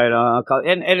 all right, I'll call.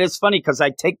 And it's funny because I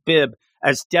take Bib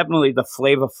as definitely the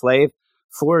Flavor Flav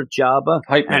for Jabba.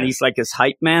 And he's like his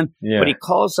hype man. Yeah. But he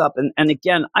calls up. And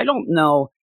again, I don't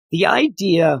know the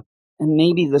idea, and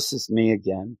maybe this is me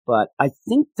again, but I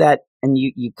think that, and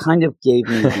you kind of gave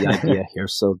me the idea here,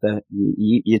 so that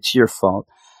it's your fault.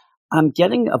 I'm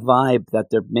getting a vibe that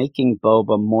they're making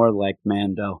Boba more like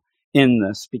Mando in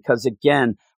this, because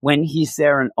again, when he's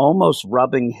there and almost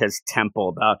rubbing his temple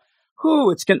about,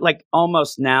 it's going like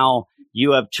almost now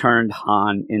you have turned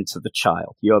Han into the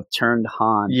child. You have turned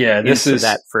Han into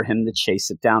that for him to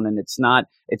chase it down. And it's not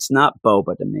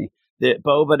Boba to me.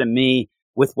 Boba to me,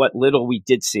 with what little we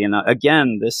did see, and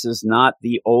again, this is not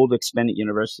the old expanded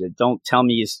universe. Don't tell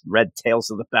me he's read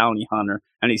Tales of the Bounty Hunter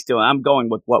and I'm going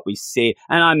with what we see.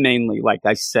 And I'm mainly, like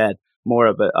I said, more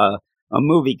of a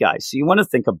movie guy. So you want to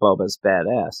think of Boba as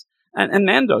badass. And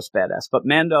Mando's badass, but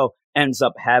Mando ends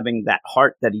up having that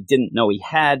heart that he didn't know he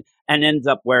had, and ends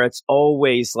up where it's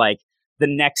always like the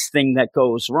next thing that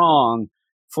goes wrong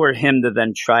for him to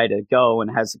then try to go and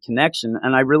has a connection.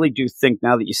 And I really do think,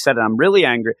 now that you said it, I'm really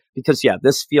angry because,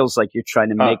 this feels like you're trying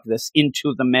to make this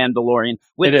into the Mandalorian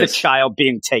with the child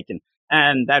being taken.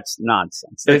 And that's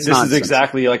nonsense. This is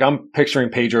exactly like I'm picturing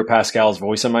Pedro Pascal's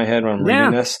voice in my head when I'm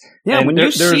reading this. Yeah, and when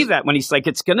you see that, when he's like,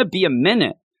 it's going to be a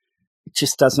minute, it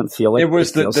just doesn't feel like it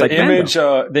was the image.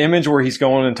 The image where he's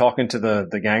going and talking to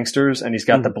the gangsters, and he's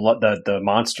got the blood, the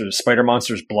monsters, spider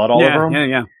monsters' blood all over him.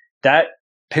 Yeah. That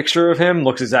picture of him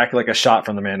looks exactly like a shot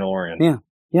from The Mandalorian.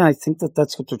 Yeah, I think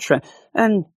that's what they're trying.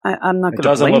 And I'm not going to. It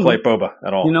doesn't look like Boba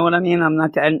at all. You know what I mean? I'm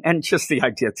not. And just the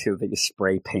idea too that you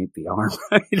spray paint the arm.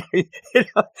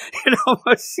 It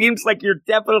almost seems like you're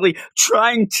definitely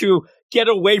trying to get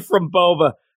away from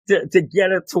Boba to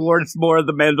get it towards more of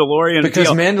the Mandalorian. Because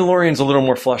Mandalorian's a little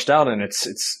more fleshed out, and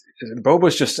it's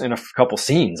Boba's just in a couple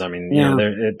scenes. I mean,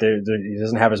 he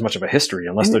doesn't have as much of a history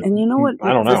unless and you know what?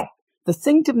 I don't know. The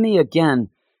thing to me, again,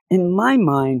 in my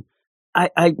mind,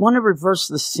 I want to reverse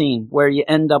the scene where you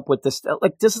end up with this.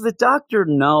 Like, does the Doctor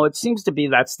know? It seems to be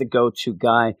that's the go-to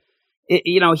guy.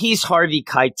 He's Harvey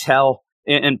Keitel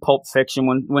in Pulp Fiction.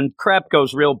 When crap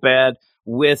goes real bad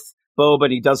with Boba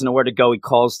and he doesn't know where to go, he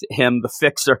calls him the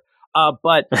fixer.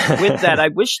 But with that, I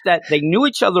wish that they knew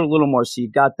each other a little more, so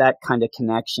you got that kind of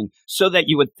connection, so that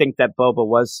you would think that Boba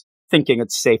was thinking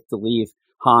it's safe to leave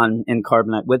Han and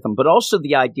Carbonite with him. But also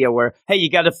the idea where, hey, you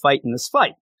got to fight in this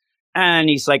fight. And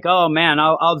he's like, oh, man,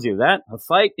 I'll do that. A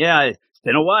fight? Yeah, it's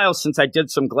been a while since I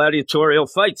did some gladiatorial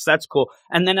fights. That's cool.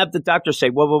 And then have the Doctor say,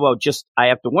 whoa, just, I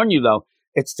have to warn you, though,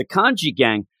 it's the Kanji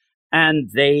gang, and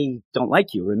they don't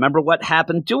like you. Remember what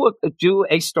happened? Do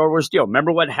a Star Wars deal.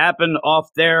 Remember what happened off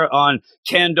there on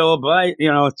Kando Bay?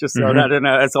 Just throw that in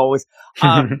as always.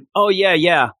 Oh,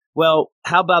 yeah. Well,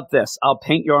 how about this? I'll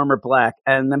paint your armor black.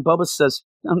 And then Boba says,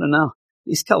 no.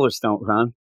 These colors don't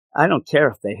run. I don't care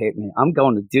if they hate me. I'm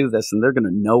going to do this, and they're going to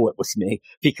know it was me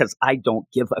because I don't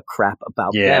give a crap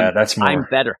about them. Yeah, that's more. I'm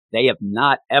better. They have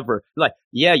not ever,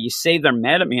 you say they're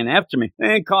mad at me and after me. They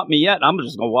ain't caught me yet. I'm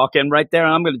just going to walk in right there,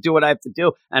 and I'm going to do what I have to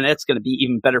do, and it's going to be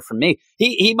even better for me.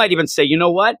 He might even say, you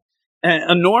know what?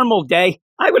 A normal day,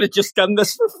 I would have just done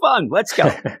this for fun. Let's go.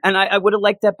 And I would have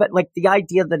liked that, but like the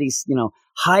idea that he's,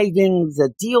 hiding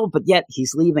the deal, but yet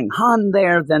he's leaving Han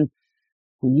there, then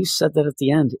when you said that at the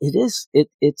end, it's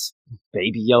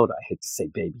Baby Yoda. I hate to say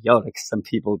Baby Yoda because some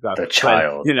people got the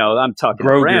child. I'm talking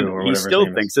Grogu, to Brandon. He still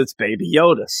thinks it's Baby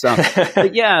Yoda. So,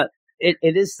 but yeah, it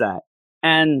is that.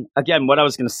 And again, what I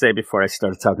was going to say before I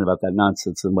started talking about that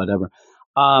nonsense and whatever,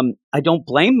 I don't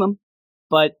blame them,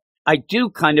 but I do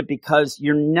kind of, because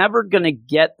you're never going to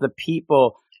get the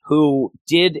people who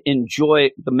did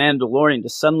enjoy The Mandalorian to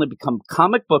suddenly become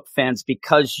comic book fans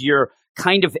because you're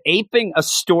kind of aping a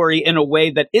story in a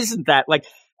way that isn't that. Like,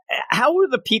 how are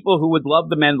the people who would love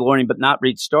The Mandalorian but not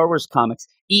read Star Wars comics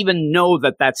even know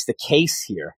that that's the case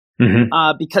here?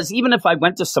 Because even if I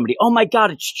went to somebody, oh my God,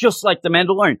 it's just like The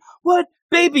Mandalorian. What?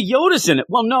 Baby Yoda's in it.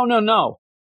 Well, no.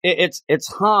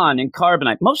 It's Han and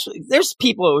Carbonite. There's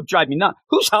people who would drive me nuts.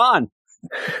 Who's Han?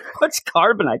 What's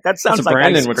Carbonite? That sounds like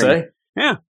Brandon would say.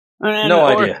 Yeah.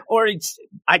 Idea. Or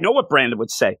I know what Brandon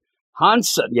would say. Han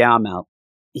said, yeah, I'm out.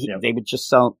 They would just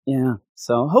sell. Yeah.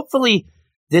 So hopefully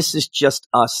this is just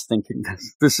us thinking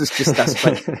this. This is just us.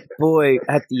 But boy,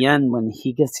 at the end when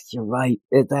he gets, you're right.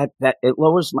 It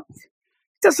lowers my.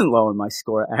 doesn't lower my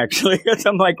score, actually, because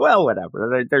I'm like, well,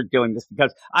 whatever. They're doing this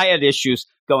because I had issues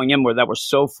going in where that were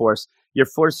so forced. You're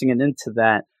forcing it into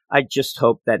that. I just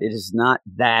hope that it is not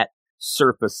that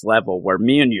surface level where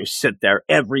me and you sit there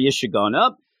every issue going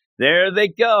up. There they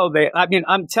go.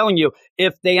 I'm telling you,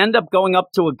 if they end up going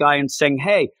up to a guy and saying,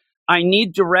 hey, I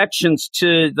need directions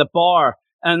to the bar.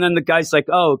 And then the guy's like,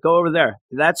 oh, go over there.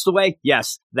 That's the way?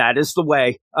 Yes, that is the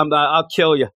way. I'll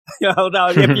kill you.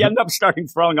 If you end up starting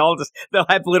throwing all this, they'll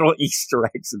have little Easter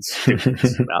eggs and stupid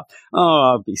stuff. Oh,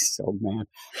 I'll be so mad.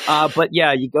 But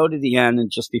yeah, you go to the end,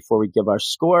 and just before we give our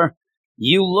score,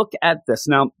 you look at this.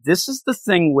 Now, this is the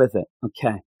thing with it.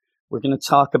 Okay. We're going to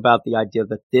talk about the idea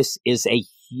that this is a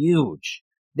huge,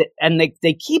 and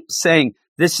they keep saying,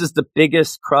 this is the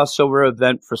biggest crossover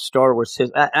event for Star Wars.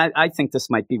 I think this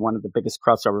might be one of the biggest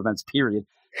crossover events, period.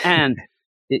 And,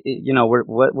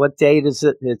 what date is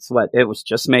it? It was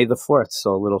just May the 4th.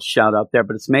 So a little shout out there,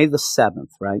 but it's May the 7th,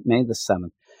 right? May the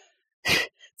 7th.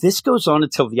 This goes on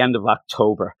until the end of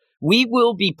October. We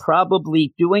will be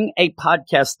probably doing a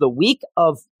podcast the week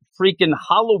of freaking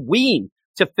Halloween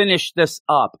to finish this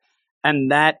up.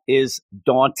 And that is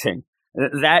daunting.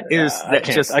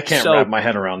 I can't wrap my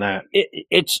head around that.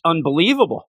 It's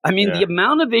unbelievable. I mean, the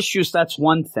amount of issues, that's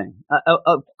one thing.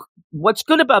 What's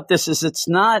good about this is it's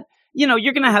not,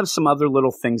 you're going to have some other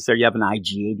little things there. You have an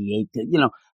IG-88,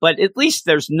 but at least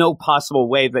there's no possible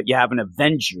way that you have an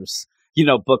Avengers,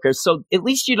 Booker. So at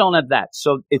least you don't have that.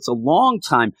 So it's a long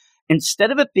time.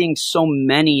 Instead of it being so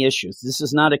many issues, this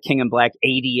is not a King in Black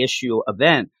 80 issue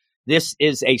event. This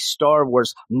is a Star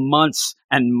Wars months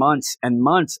and months and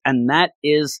months. And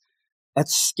that's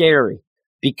scary,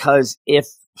 because if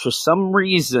for some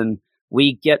reason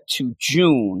we get to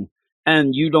June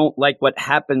and you don't like what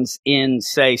happens in,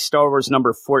 say, Star Wars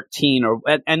number 14,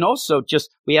 and also just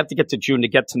we have to get to June to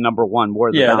get to number 1.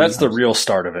 That's the real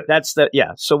start of it.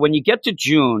 So when you get to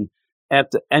June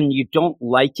and you don't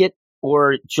like it,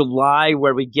 or July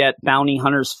where we get Bounty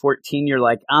Hunters 14, you're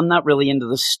like, I'm not really into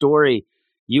the story.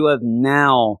 You have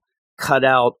now cut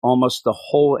out almost the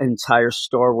whole entire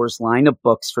Star Wars line of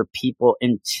books for people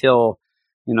until,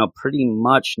 pretty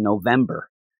much November.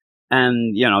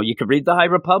 And, you could read the High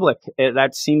Republic.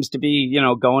 That seems to be,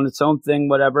 going its own thing,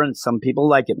 whatever. And some people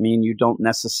like it. You don't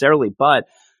necessarily, but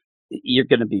you're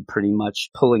going to be pretty much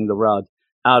pulling the rug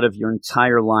out of your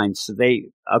entire line. So they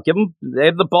have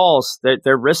the balls.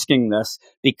 They're risking this,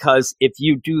 because if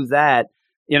you do that,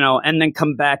 and then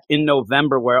come back in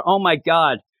November where, oh my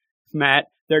God, Matt,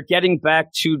 they're getting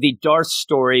back to the Darth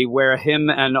story where him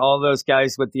and all those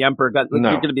guys with the Emperor you're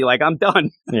going to be like, I'm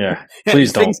done. Yeah,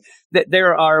 please don't.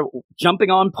 There are jumping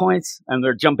on points and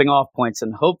there are jumping off points.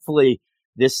 And hopefully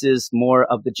this is more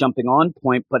of the jumping on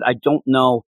point, but I don't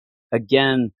know,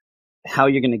 again, how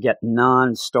you're going to get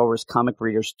non-Star Wars comic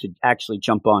readers to actually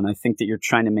jump on. I think that you're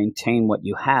trying to maintain what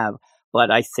you have,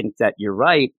 but I think that you're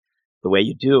right. The way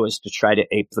you do is to try to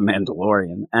ape The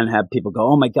Mandalorian and have people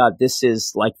go, oh my God, this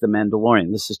is like The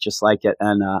Mandalorian. This is just like it.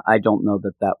 And I don't know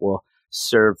that will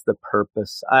serve the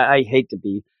purpose. I hate to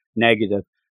be negative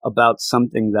about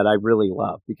something that I really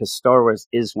love, because Star Wars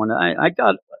is one. I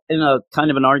got in a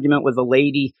kind of an argument with a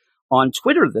lady on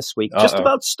Twitter this week just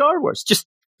about Star Wars, just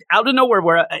out of nowhere,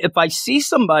 where if I see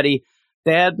somebody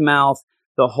bad mouth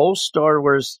the whole Star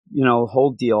Wars,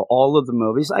 whole deal, all of the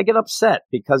movies, I get upset,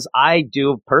 because I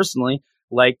do personally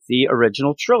like the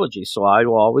original trilogy. So I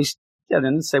will always get in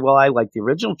and say, well, I like the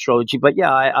original trilogy, but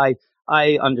yeah,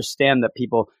 I understand that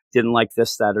people didn't like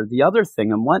this, that, or the other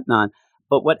thing and whatnot.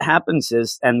 But what happens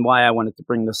is, and why I wanted to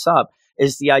bring this up,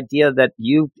 is the idea that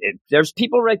there's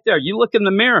people right there. You look in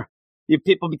the mirror, you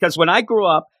people, because when I grew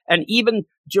up, and even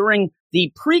during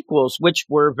the prequels, which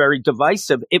were very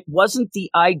divisive, it wasn't the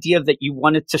idea that you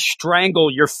wanted to strangle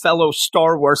your fellow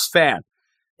Star Wars fan.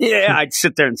 Yeah, I'd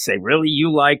sit there and say, really?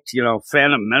 You liked,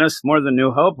 Phantom Menace more than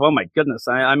New Hope? Oh my goodness.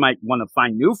 I might want to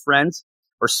find new friends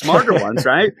or smarter ones,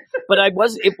 right? But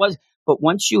but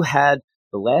once you had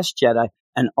The Last Jedi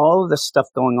and all of the stuff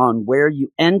going on, where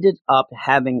you ended up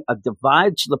having a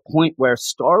divide to the point where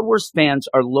Star Wars fans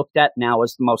are looked at now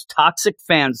as the most toxic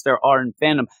fans there are in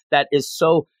fandom, that is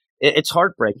so, it's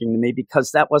heartbreaking to me,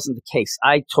 because that wasn't the case.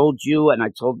 I told you, and I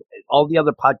told all the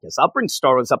other podcasts, I'll bring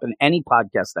Star Wars up in any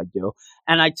podcast I do.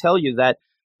 And I tell you that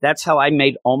that's how I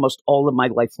made almost all of my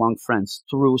lifelong friends,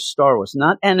 through Star Wars.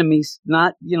 Not enemies,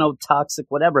 not, toxic,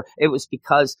 whatever. It was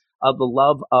because of the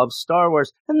love of Star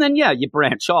Wars. And then, yeah, you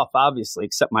branch off, obviously,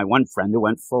 except my one friend who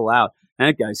went full out.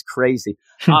 That guy's crazy.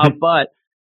 But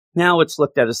now it's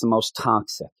looked at as the most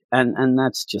toxic. And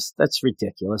that's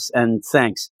ridiculous. And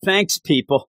thanks,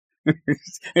 people.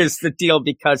 Is the deal,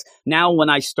 because now when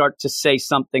I start to say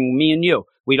something, me and you,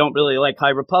 we don't really like High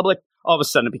Republic. All of a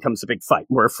sudden it becomes a big fight.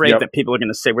 We're afraid that people are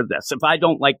going to say we're this. If I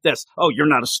don't like this, oh, you're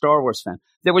not a Star Wars fan.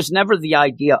 There was never the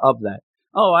idea of that.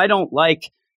 Oh, I don't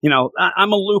like,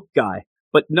 I'm a Luke guy,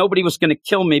 but nobody was going to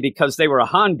kill me because they were a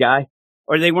Han guy,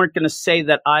 or they weren't going to say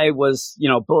that I was,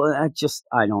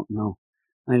 I don't know.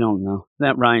 I don't know.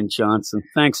 That Rian Johnson.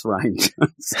 Thanks, Rian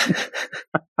Johnson.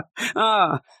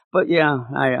 But yeah,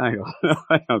 I don't know.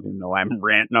 I don't even know. I'm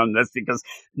ranting on this because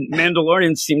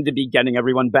Mandalorians seem to be getting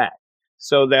everyone back.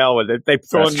 So they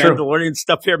throw in Mandalorian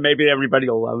stuff here, maybe everybody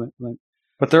will love it.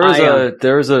 But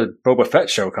there is a Boba Fett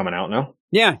show coming out now.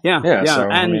 Yeah. So,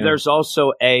 and there's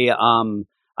also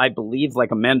I believe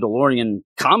like a Mandalorian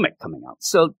comic coming out.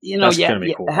 So, that's gonna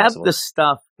be cool, have the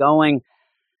stuff going.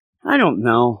 I don't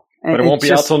know. But it won't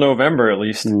be out till November, at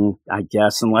least. I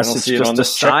guess, unless it's just a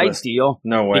side deal.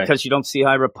 No way. Because you don't see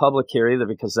High Republic here either,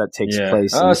 because that takes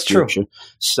place in the future. True.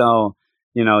 So,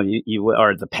 you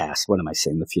or the past. What am I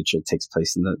saying? The future takes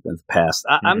place in the past.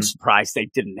 I'm surprised they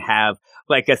didn't have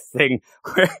like a thing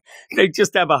where they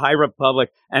just have a High Republic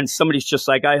and somebody's just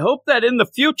like, I hope that in the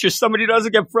future somebody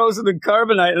doesn't get frozen in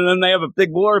carbonite, and then they have a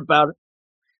big war about it.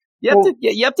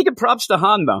 You have to give props to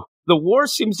Han, though. The war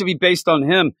seems to be based on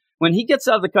him. When he gets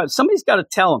out of the car, somebody's got to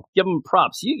tell him, give him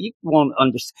props. You won't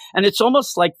understand. And it's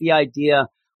almost like the idea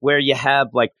where you have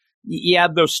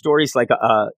those stories like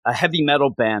a heavy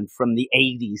metal band from the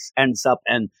 80s ends up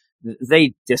and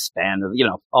they disband,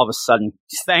 all of a sudden,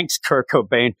 thanks Kurt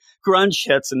Cobain, grunge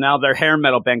hits, and now their hair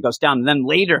metal band goes down. And then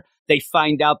later they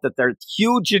find out that they're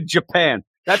huge in Japan.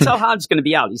 That's how Han's going to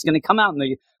be out. He's going to come out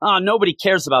and nobody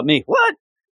cares about me. What?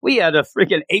 We had a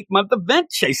freaking 8-month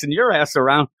event chasing your ass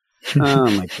around. Oh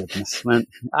my goodness, man.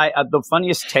 The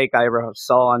funniest take I ever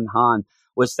saw on Han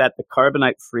was that the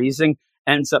carbonite freezing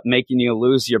ends up making you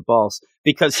lose your balls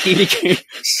because he became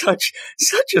such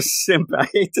a simp. I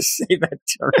hate to say that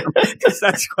term because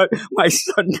that's what my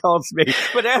son calls me.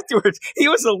 But afterwards, he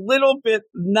was a little bit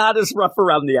not as rough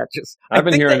around the edges. I've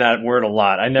been hearing that word a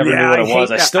lot. I never knew what it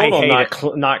was. I still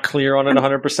not clear on it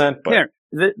 100%. But here,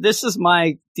 this is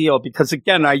my deal because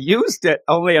again, I used it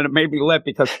only and it made me laugh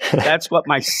because that's what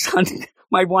my son,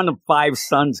 my one of 5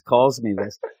 sons, calls me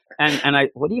this. And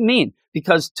what do you mean?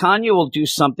 Because Tanya will do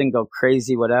something, go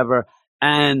crazy, whatever,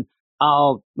 and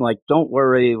I'll don't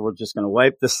worry, we're just going to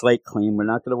wipe the slate clean. We're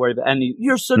not going to worry about. And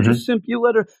you're such a simp. You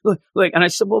let her And I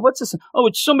said, well, what's this? Oh,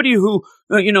 it's somebody who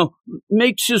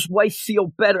makes his wife feel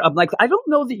better. I'm like, I don't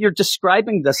know that you're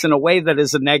describing this in a way that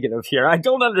is a negative here. I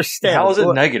don't understand. How is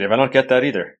it negative? I don't get that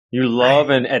either. You love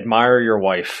and admire your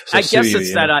wife. So I guess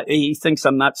it's that he thinks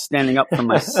I'm not standing up for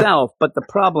myself. But the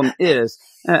problem is,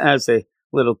 as a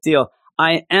little deal,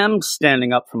 I am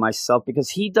standing up for myself because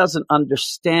he doesn't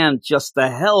understand just the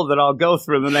hell that I'll go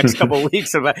through the next couple of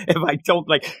weeks if I don't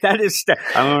that is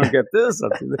I don't get this.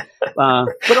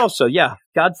 But also,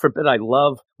 God forbid I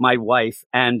love my wife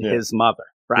and his mother,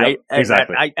 right? Yep,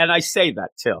 exactly. And I say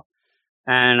that too.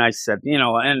 And I said,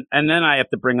 and then I have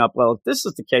to bring up, well, if this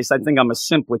is the case, I think I'm a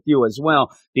simp with you as well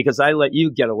because I let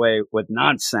you get away with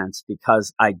nonsense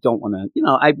because I don't want to,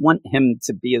 I want him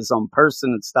to be his own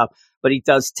person and stuff, but he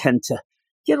does tend to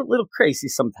get a little crazy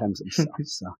sometimes himself.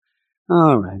 So,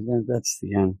 all right, that's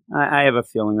the end. I have a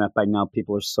feeling that by now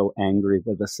people are so angry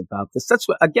with us about this. That's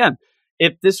what, again,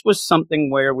 if this was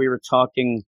something where we were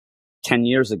talking 10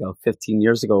 years ago, 15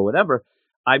 years ago, whatever,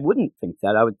 I wouldn't think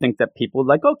that. I would think that people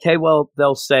would okay, well,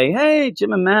 they'll say, hey,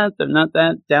 Jim and Matt, they're not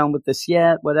that down with this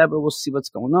yet, whatever, we'll see what's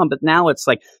going on. But now it's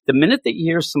the minute that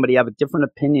you hear somebody have a different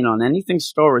opinion on anything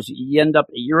Star Wars,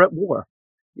 you're at war.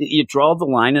 You draw the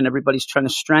line and everybody's trying to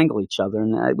strangle each other,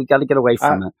 and we got to get away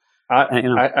from it.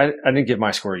 I didn't give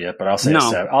my score yet, but I'll say 7.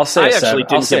 I actually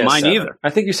didn't give mine either. I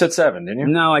think you said 7, didn't you?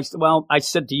 No, I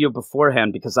said to you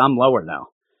beforehand because I'm lower now.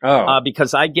 Oh.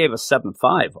 Because I gave a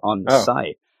 7.5 on the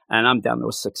site, and I'm down to a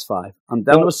 6.5. I'm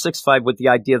down to a 6.5 with the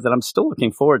idea that I'm still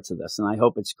looking forward to this, and I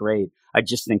hope it's great. I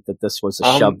just think that this was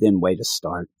a shoved-in way to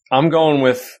start. I'm going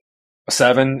with a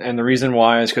 7, and the reason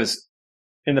why is because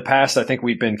in the past, I think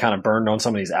we've been kind of burned on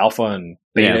some of these alpha and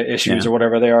beta issues or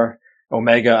whatever they are.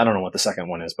 Omega, I don't know what the second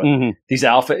one is, but these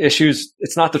alpha issues,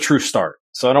 it's not the true start.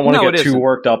 So I don't want to get too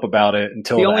worked up about it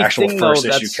until the actual first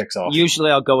issue kicks off. Usually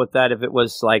I'll go with that if it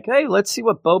was hey, let's see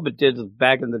what Boba did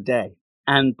back in the day.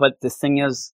 But the thing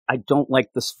is, I don't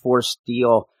like this forced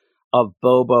deal of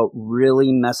Boba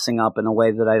really messing up in a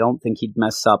way that I don't think he'd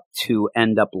mess up to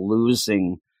end up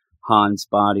losing Han's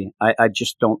body. I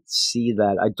just don't see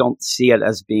that. I don't see it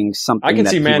as being something I can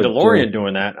see Mandalorian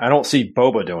doing that. I don't see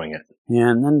Boba doing it. Yeah,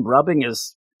 and then rubbing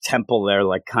his temple there,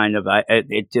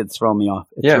 it did throw me off.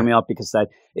 It threw me off because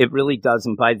it really does.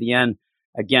 And by the end,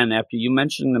 again, after you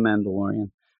mentioned The Mandalorian,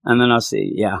 And then I'll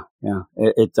see,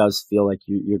 it does feel like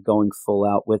you're going full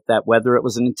out with that, whether it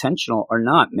was intentional or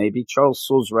not. Maybe Charles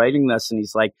Soule's writing this and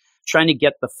he's like trying to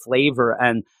get the flavor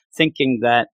and thinking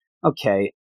that,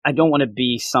 okay, I don't want to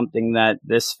be something that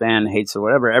this fan hates or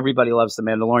whatever. Everybody loves The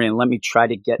Mandalorian. Let me try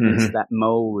to get into that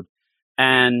mode.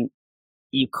 And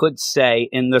you could say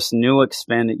in this new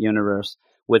expanded universe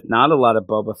with not a lot of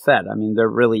Boba Fett, I mean, there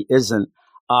really isn't,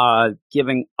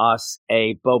 giving us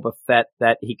a Boba Fett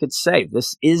that he could say,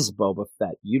 this is Boba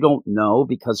Fett. You don't know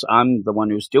because I'm the one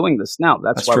who's doing this now.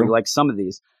 That's why we like some of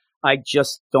these. I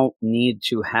just don't need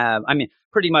to have, I mean,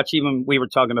 pretty much even we were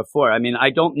talking before. I mean, I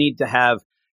don't need to have,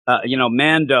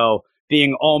 Mando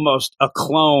being almost a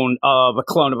clone of a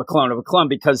clone of a clone of a clone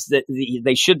because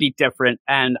they should be different.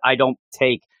 And I don't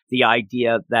take the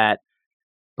idea that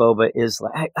Boba is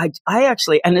like, I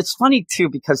actually, and it's funny too,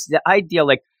 because the idea,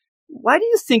 like, why do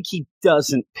you think he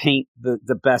doesn't paint the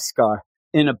Beskar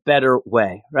in a better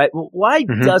way, right? Well, why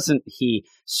doesn't he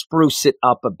spruce it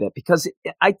up a bit? Because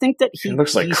I think that he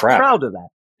looks like he's crap. Proud of that.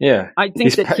 Yeah. I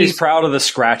think he's proud of the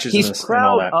scratches. He's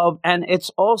proud of, and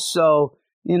it's also,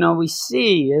 we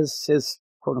see his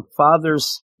quote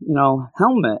father's,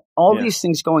 helmet, all these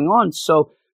things going on.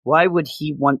 So why would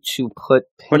he want to put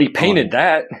paint But he painted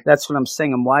that. That's what I'm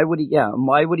saying. And why would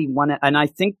he want it? And I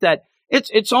think that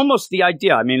it's almost the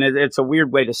idea. I mean, it's a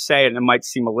weird way to say it, and it might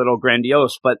seem a little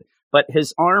grandiose, but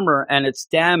his armor and its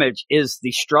damage is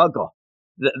the struggle.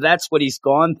 That's what he's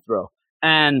gone through.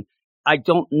 And I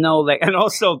don't know that. And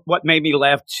also what made me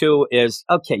laugh too is,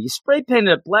 okay, you spray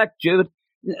painted it black, dude.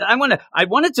 I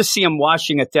wanted to see him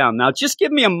washing it down. Now, just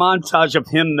give me a montage of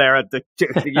him there at the,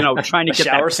 trying to get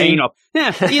that paint off.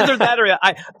 Yeah, either that or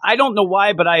I don't know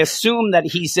why, but I assume that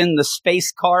he's in the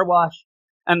space car wash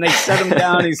and they set him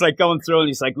down. He's like going through and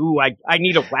he's like, ooh, I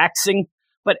need a waxing.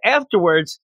 But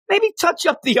afterwards, maybe touch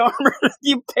up the armor.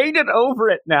 You painted over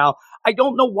it now. I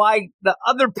don't know why the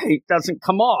other paint doesn't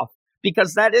come off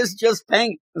because that is just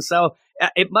paint. So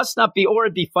it must not be, or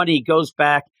it'd be funny. He goes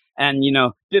back. And,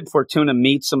 Bib Fortuna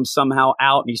meets him somehow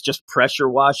out, and he's just pressure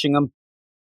washing him.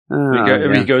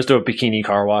 He goes to a bikini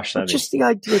car wash. Just the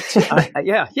idea, too.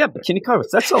 Bikini car wash.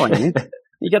 That's all I need.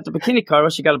 You got the bikini car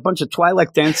wash. You got a bunch of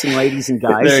Twilight dancing ladies and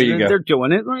guys. There you go. They're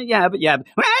doing it.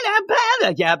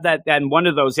 And one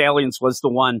of those aliens was the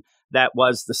one that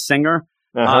was the singer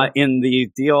in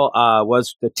the deal.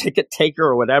 Was the ticket taker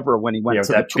or whatever when he went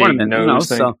to the tournament.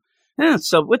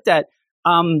 So with that,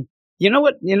 you know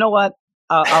what?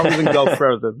 I'll even go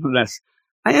further than this.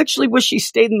 I actually wish he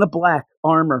stayed in the black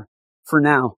armor for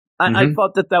now. I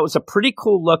thought that was a pretty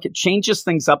cool look. It changes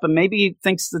things up, and maybe he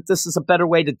thinks that this is a better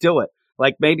way to do it.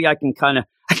 Like maybe I can I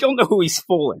don't know who he's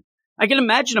fooling. I can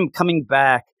imagine him coming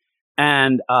back,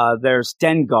 and there's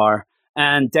Dengar,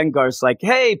 and Dengar's like,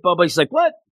 hey, Boba. He's like,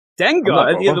 what?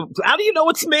 Dengar? How do you know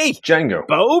it's me? Jango.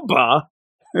 Boba?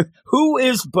 Who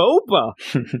is Boba?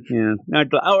 Yeah.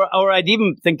 Or I'd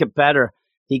even think it better.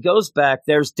 He goes back,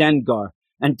 there's Dengar.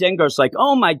 And Dengar's like,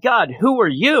 oh my God, who are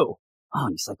you? Oh,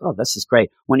 and he's like, oh, this is great.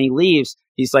 When he leaves,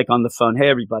 he's like on the phone, hey,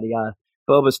 everybody,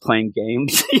 Boba's playing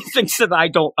games. He thinks that I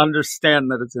don't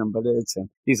understand that it's him, but it's him.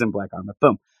 He's in black armor.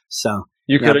 Boom. So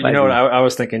you could have, I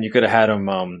was thinking you could have had him,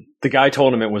 the guy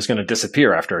told him it was going to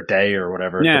disappear after a day or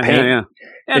whatever. Yeah.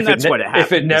 And that's what it happened.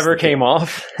 If it never came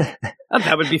off.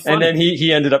 That would be funny. And then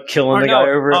he ended up killing the guy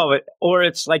over it. Or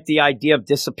it's like the idea of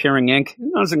disappearing ink.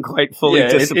 It doesn't quite fully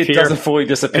disappear. It doesn't fully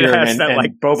disappear. And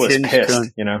Boba's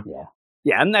pissed,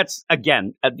 Yeah. And that's,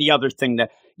 again, the other thing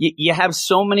that you have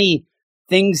so many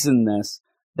things in this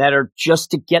that are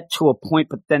just to get to a point,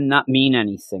 but then not mean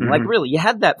anything. Like really, you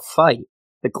had that fight.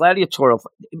 The gladiatorial,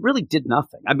 it really did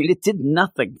nothing. I mean, it did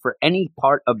nothing for any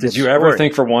part of this. Did you ever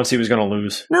think for once he was going to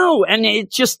lose? No, and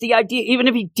it's just the idea, even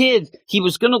if he did, he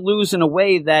was going to lose in a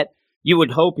way that you would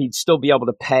hope he'd still be able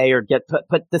to pay or get.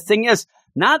 But the thing is,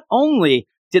 not only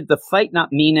did the fight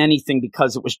not mean anything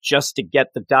because it was just to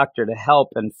get the doctor to help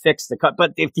and fix the cut,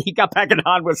 but if he got back and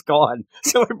Han was gone.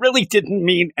 So it really didn't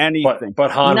mean anything.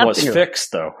 But Han was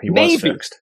fixed, though. He was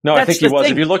fixed. No, I think he was.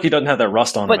 If you look, he doesn't have that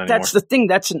rust on him anymore. But that's the thing.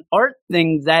 That's an art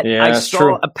thing that I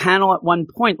saw a panel at one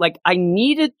point. Like, I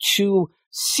needed to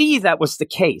see that was the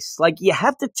case. Like, you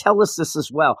have to tell us this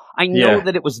as well. I know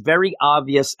that it was very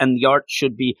obvious and the art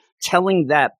should be telling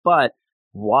that, but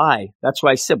why? That's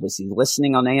why I said, was he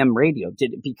listening on AM radio?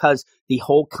 Because the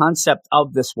whole concept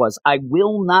of this was, I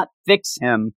will not fix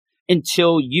him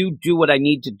until you do what I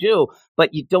need to do.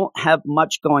 But you don't have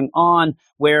much going on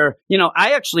where,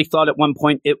 I actually thought at one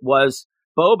point it was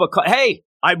Boba. Hey,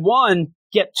 I won.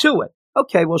 Get to it.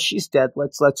 Okay, well, she's dead.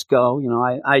 Let's go.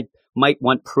 I might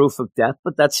want proof of death,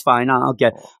 but that's fine. I'll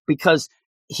get, because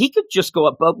he could just go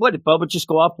up. But what did Boba just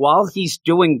go up while he's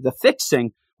doing the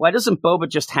fixing? Why doesn't Boba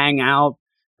just hang out,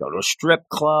 go to a strip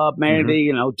club,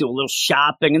 maybe, do a little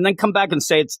shopping, and then come back and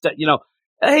say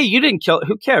hey, you didn't kill.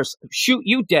 Who cares? Shoot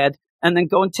you dead, and then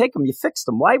go and take him. You fixed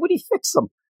him. Why would he fix him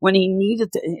when he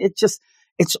needed to?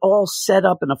 It's all set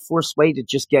up in a forced way to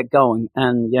just get going.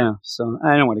 And so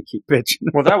I don't want to keep bitching.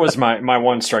 Well, that was my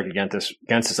one strike against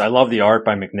this. I love the art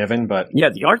by McNiven, but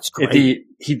the art's great.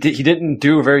 He didn't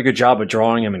do a very good job of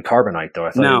drawing him in carbonite, though.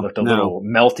 I thought he looked a little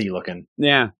melty looking.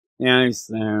 Yeah, he's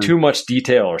there. Too much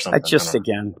detail or something.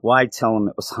 Again, why tell him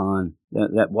it was Han?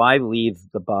 That why leave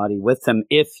the body with him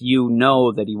if you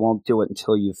know that he won't do it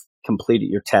until you've completed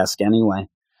your task anyway?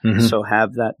 Mm-hmm. So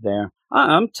have that there.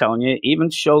 I'm telling you, even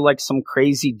show like some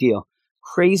crazy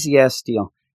ass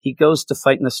deal. He goes to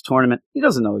fight in this tournament. He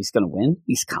doesn't know he's going to win.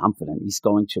 He's confident he's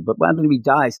going to, but what happens if he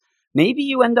dies? Maybe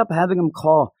you end up having him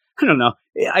call, I don't know.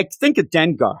 I think of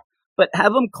Dengar, but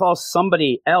have him call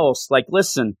somebody else. Like,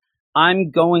 listen,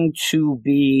 I'm going to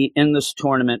be in this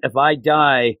tournament. If I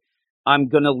die, I'm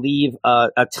going to leave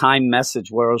a time message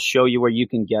where it'll show you where you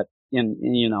can get in,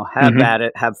 have at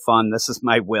it, have fun. This is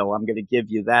my will. I'm going to give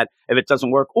you that. If it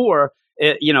doesn't work, or,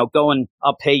 go and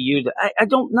I'll pay you. I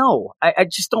don't know. I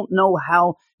just don't know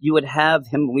how you would have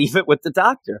him leave it with the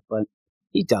doctor, but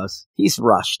he does. He's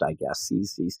rushed, I guess.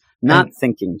 He's not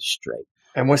thinking straight.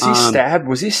 And was he stabbed?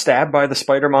 Was he stabbed by the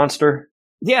spider monster?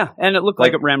 Yeah, and it looked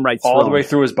like it ran right through all the way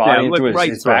through his body into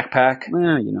his backpack.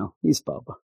 He's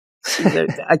Boba.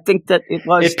 I think that it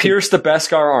was. It pierced the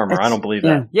Beskar armor. I don't believe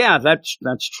that. Yeah, that's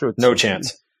true. No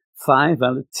chance. 5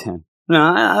 out of 10. No,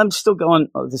 I'm still going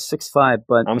the 6.5,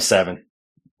 but I'm 7.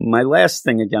 My last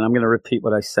thing again. I'm going to repeat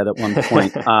what I said at one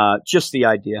point. Just the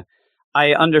idea.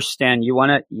 I understand you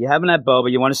haven't had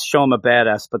Boba. You want to show him a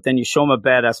badass, but then you show him a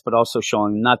badass, but also show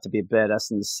him not to be a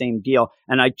badass in the same deal.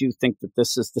 And I do think that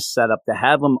this is the setup to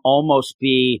have him almost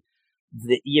be.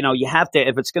 You have to,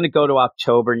 if it's going to go to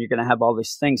October and you're going to have all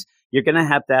these things, you're going to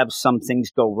have some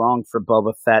things go wrong for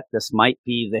Boba Fett. This might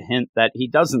be the hint that he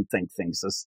doesn't think things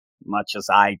as much as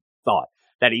I thought,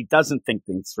 that he doesn't think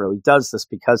things through. He does this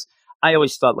because I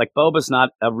always thought like Boba's not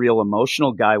a real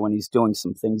emotional guy when he's doing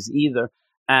some things either.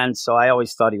 And so I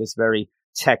always thought he was very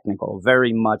technical,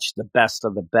 very much the best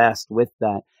of the best with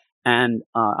that. And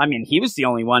he was the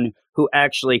only one who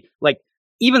actually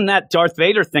even that Darth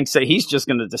Vader thinks that he's just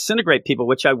going to disintegrate people,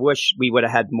 which I wish we would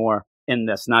have had more in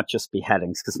this, not just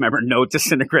beheadings. Because remember, no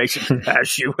disintegration.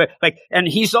 And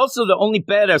he's also the only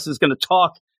badass who's going to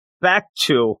talk back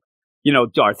to,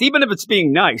 Darth, even if it's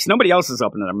being nice. Nobody else is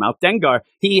opening their mouth. Dengar,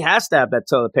 he has to have that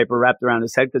toilet paper wrapped around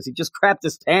his head because he just crapped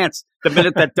his pants the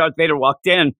minute that Darth Vader walked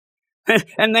in.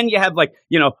 And then you have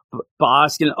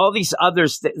Bosk and all these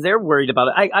others. They're worried about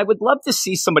it. I would love to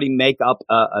see somebody make up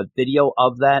a video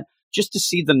of that, just to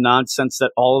see the nonsense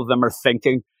that all of them are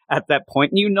thinking at that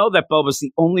point. And that Boba's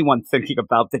the only one thinking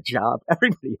about the job.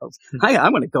 Everybody else, I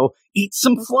want to go eat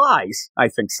some flies, I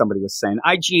think somebody was saying.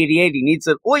 IG-88, he needs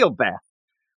an oil bath.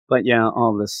 But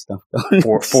all this stuff.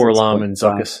 4-LOM and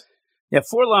Zuckuss. Yeah,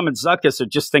 4-LOM and Zuckuss are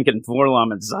just thinking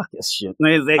 4-LOM and Zuckuss shit.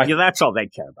 That's all they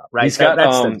care about, right?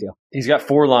 That's the deal. He's got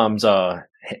 4-LOM's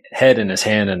head in his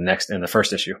hand in the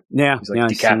first issue. Yeah.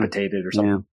 He's decapitated or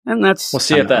something. Yeah. And that's we'll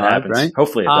see if that happens. Right?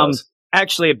 Hopefully it does.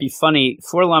 Actually, it'd be funny.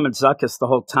 4-LOM and Zuckuss the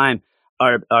whole time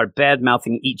are bad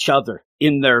mouthing each other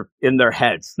in their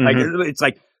heads. Mm-hmm. It's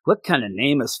like, what kind of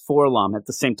name is 4-LOM? At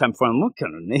the same time, 4-LOM, what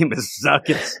kind of name is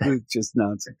Zuckuss? It's just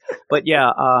nonsense. But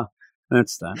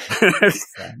that's that.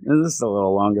 This is a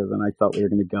little longer than I thought we were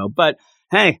going to go. But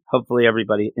hey, hopefully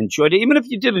everybody enjoyed it. Even if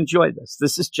you did enjoy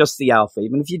this is just the alpha.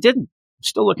 Even if you didn't, I'm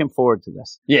still looking forward to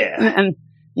this. Yeah. And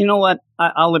you know what?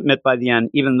 I'll admit by the end,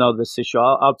 even though this issue,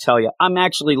 I'll tell you, I'm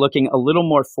actually looking a little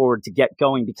more forward to get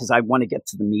going because I want to get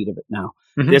to the meat of it now.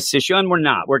 Mm-hmm. This issue, and we're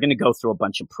not. We're going to go through a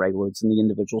bunch of preludes and the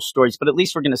individual stories, but at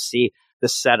least we're going to see the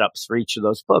setups for each of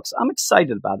those books. I'm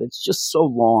excited about it. It's just so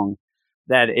long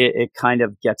that it kind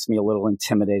of gets me a little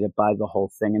intimidated by the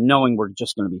whole thing. And knowing we're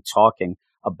just going to be talking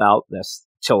about this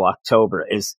till October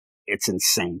it's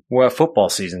insane. We'll have football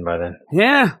season by then.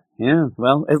 Yeah.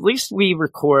 Well, at least we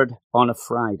record on a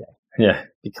Friday. Yeah.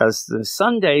 Because the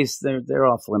Sundays, they're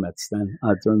off limits then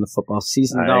during the football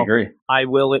season. I agree. I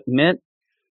will admit,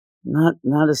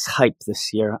 not as hyped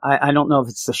this year. I don't know if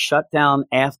it's the shutdown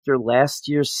after last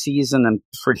year's season and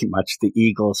pretty much the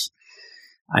Eagles.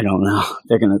 I don't know.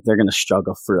 They're gonna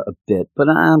struggle for a bit, but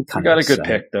I'm kind of. We got a good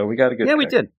pick though. We got a good. Yeah, pick. We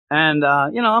did, and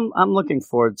I'm looking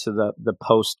forward to the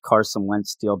post Carson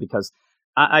Wentz deal because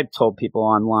I've told people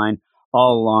online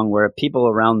all along where people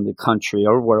around the country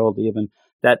or world even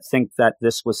that think that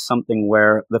this was something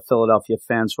where the Philadelphia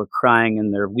fans were crying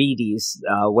in their Wheaties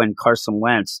when Carson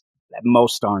Wentz.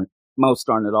 Most aren't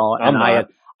at all. And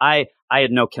I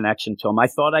had no connection to him. I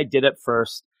thought I did at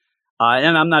first.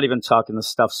 And I'm not even talking the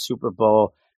stuff Super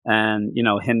Bowl and,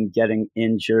 him getting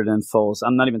injured and Foles.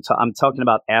 I'm talking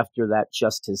about after that,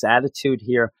 just his attitude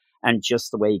here and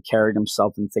just the way he carried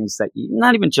himself and things that you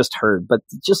not even just heard, but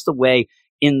just the way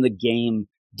in the game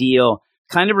deal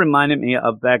kind of reminded me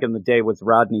of back in the day with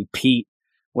Rodney Peete,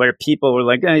 where people were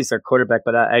like, he's our quarterback,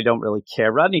 but I don't really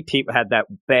care. Rodney Peete had that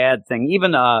bad thing.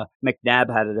 Even McNabb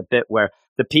had it a bit where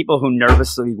the people who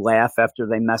nervously laugh after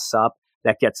they mess up,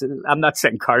 that gets it. I'm not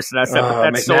saying Carson has that, but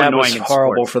that's McNabb so annoying. Was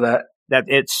horrible for that. That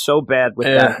it's so bad with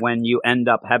that when you end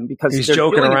up having, because he's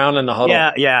joking around in the huddle.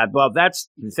 Yeah. Well, there's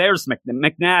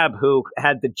McNabb, who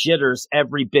had the jitters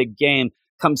every big game,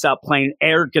 comes out playing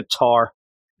air guitar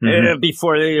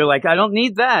before you're like, I don't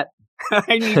need that.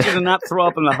 I need you to not throw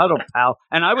up in the huddle, pal.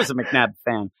 And I was a McNabb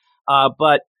fan,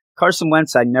 but Carson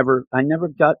Wentz, I never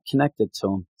got connected to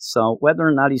him. So whether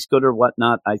or not he's good or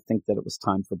whatnot, I think that it was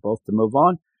time for both to move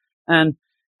on. And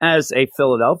as a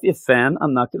Philadelphia fan,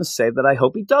 I'm not going to say that I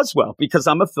hope he does well, because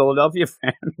I'm a Philadelphia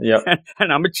fan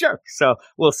and I'm a jerk. So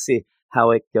we'll see how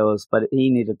it goes. But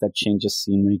he needed that change of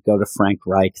scenery. Go to Frank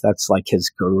Reich. That's like his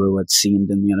guru, it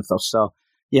seemed, in the NFL. So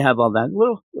you have all that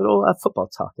little football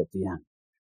talk at the end.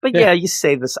 But yeah, you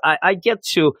say this. I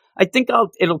think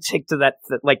it'll take to that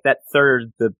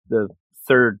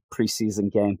third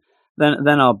preseason game.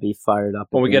 Then I'll be fired up.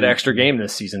 Well, we get an extra game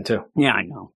this season too. Yeah, I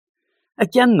know.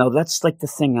 Again, though, that's like the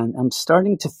thing. I'm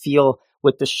starting to feel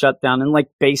with the shutdown, and like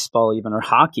baseball even, or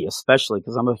hockey especially,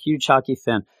 because I'm a huge hockey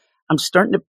fan. I'm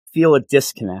starting to feel a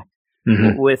disconnect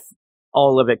with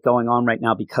all of it going on right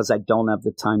now, because I don't have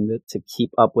the time to keep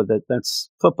up with it.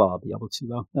 That's football. I'll be able to,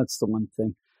 though. That's the one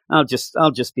thing. I'll just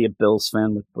be a Bills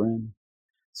fan with Brandon.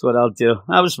 That's what I'll do.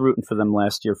 I was rooting for them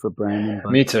last year for Brandon.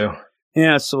 But me too.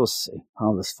 Yeah, so we'll see.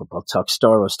 All this football talk,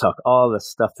 Star Wars talk, all the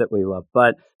stuff that we love.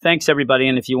 But thanks, everybody.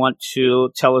 And if you want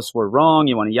to tell us we're wrong,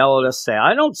 you want to yell at us, say,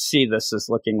 I don't see this as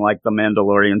looking like the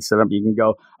Mandalorian setup, you can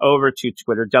go over to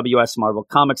Twitter, WS Marvel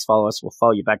Comics. Follow us. We'll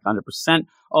follow you back 100%.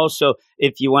 Also,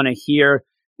 if you want to hear,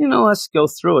 us go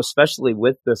through, especially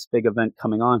with this big event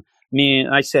coming on.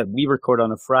 I said we record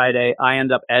on a Friday. I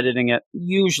end up editing it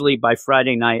usually by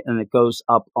Friday night, and it goes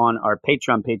up on our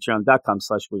Patreon,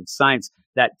 patreon.com/WeirdScience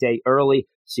that day early,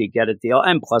 so you get a deal.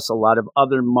 And plus a lot of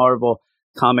other Marvel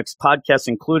Comics podcasts,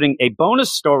 including a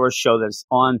bonus Star Wars show that's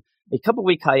on a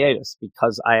couple-week hiatus,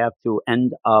 because I have to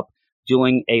end up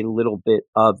doing a little bit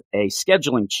of a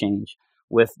scheduling change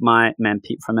with my man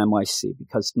Pete from NYC,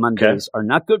 because Mondays are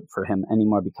not good for him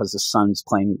anymore, because his son's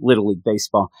playing Little League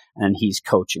baseball and he's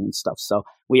coaching and stuff. So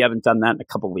we haven't done that in a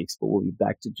couple of weeks, but we'll be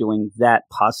back to doing that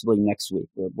possibly next week.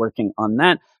 We're working on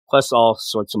that, plus all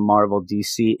sorts of Marvel,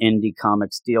 DC, indie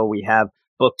comics deal. We have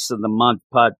books of the month,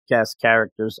 podcast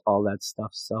characters, all that stuff.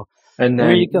 So and then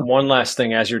there you go. One last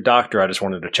thing, as your doctor, I just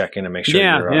wanted to check in and make sure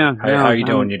how are you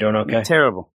doing? You doing okay?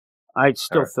 Terrible. I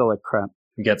still feel like crap.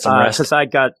 Get some rest. Because I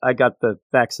got the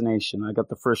vaccination. I got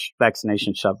the first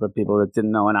vaccination shot for people that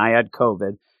didn't know, and I had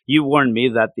COVID. You warned me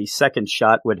that the second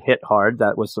shot would hit hard.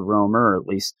 That was the rumor, or at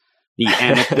least the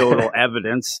anecdotal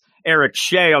evidence. Eric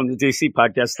Shea on the DC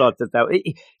podcast thought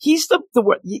that he's the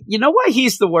worst. You know why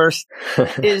he's the worst?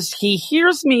 Is he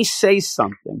hears me say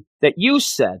something that you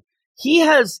said. He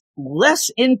has less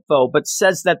info, but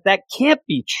says that can't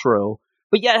be true.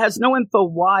 But yet has no info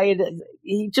why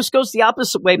he just goes the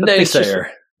opposite way. But naysayer.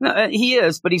 He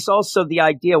is, but he's also the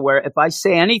idea where if I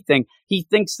say anything, he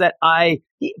thinks that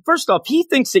first off, he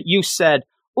thinks that you said,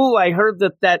 "Oh, I heard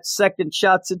that second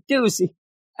shot's a doozy,"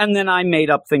 and then I made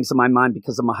up things in my mind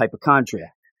because I'm a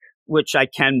hypochondriac, which I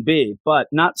can be, but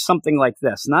not something like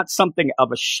this, not something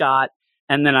of a shot,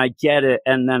 and then I get it,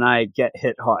 and then I get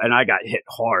hit hard, and I got hit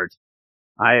hard.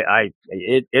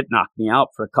 It knocked me out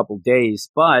for a couple days,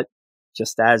 but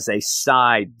just as a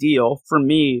side deal for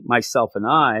me, myself, and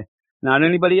I, not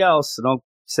anybody else. So don't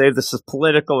say this is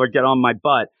political or get on my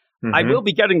butt. I will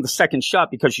be getting the second shot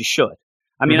because you should.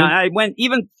 I mean, I went,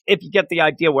 even if you get the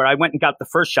idea where I went and got the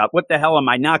first shot, what the hell am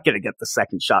I not going to get the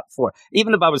second shot for?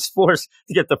 Even if I was forced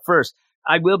to get the first,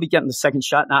 I will be getting the second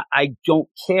shot. And I don't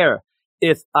care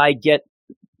if I get,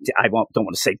 don't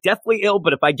want to say deathly ill,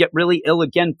 but if I get really ill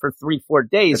again for 3-4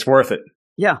 days. It's worth it.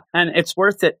 Yeah. And it's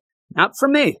worth it. Not for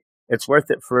me. It's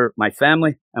worth it for my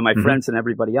family and my friends and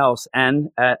everybody else. And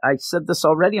I said this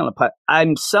already on the pod.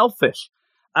 I'm selfish.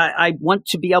 I want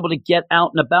to be able to get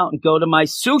out and about and go to my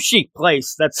sushi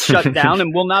place that's shut down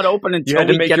and will not open until you had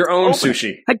to make your own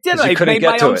sushi. I did. I made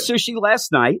my own sushi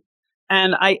last night,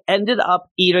 and I ended up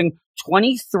eating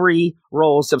 23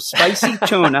 rolls of spicy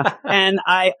tuna, and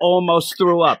I almost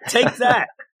threw up. Take that.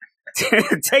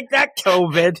 Take that,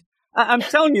 COVID. I'm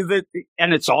telling you that,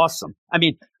 and it's awesome. I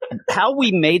mean, how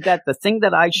we made that, the thing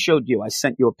that I showed you, I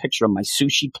sent you a picture of my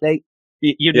sushi plate.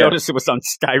 You notice it was on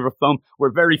styrofoam.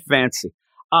 We're very fancy.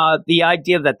 The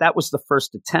idea that was the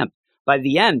first attempt. By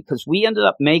the end, because we ended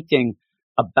up making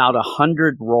about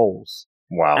 100 rolls.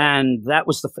 Wow. And that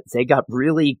was they got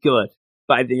really good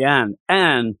by the end.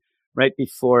 And right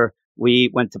before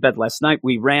we went to bed last night,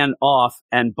 we ran off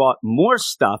and bought more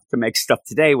stuff to make stuff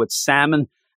today with salmon.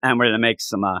 And we're going to make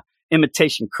some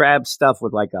imitation crab stuff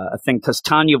with like a thing, because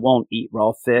Tanya won't eat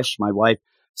raw fish, my wife.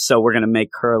 So we're going to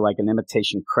make her like an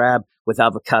imitation crab with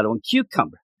avocado and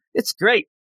cucumber. It's great.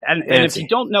 And if you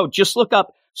don't know, just look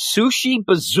up Sushi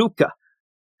Bazooka.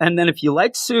 And then if you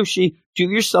like sushi, do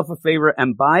yourself a favor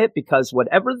and buy it, because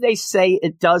whatever they say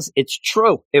it does, it's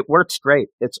true. It works great.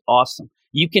 It's awesome.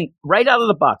 You can, right out of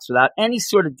the box, without any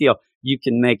sort of deal, you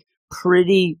can make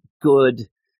pretty good,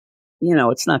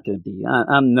 it's not going to be,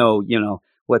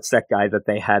 what's that guy that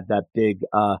they had that big,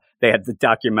 they had the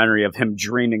documentary of him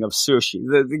dreaming of sushi.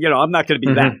 I'm not going to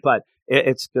be that, but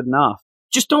it's good enough.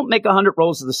 Just don't make 100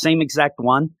 rolls of the same exact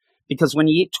one, because when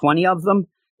you eat 20 of them,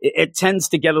 it tends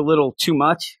to get a little too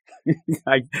much.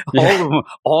 All of them,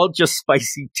 all just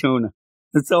spicy tuna.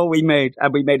 That's all we made.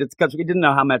 And we made it because we didn't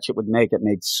know how much it would make. It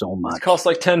made so much. It costs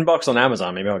like $10 on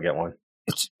Amazon. Maybe I'll get one.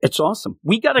 It's awesome.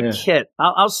 We got a kit.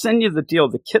 I'll send you the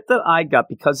deal. The kit that I got,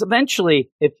 because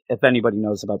eventually, if anybody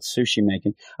knows about sushi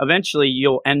making, eventually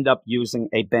you'll end up using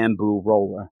a bamboo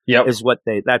roller. Yep.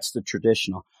 That's the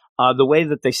traditional. The way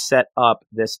that they set up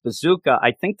this bazooka,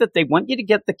 I think that they want you to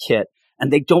get the kit,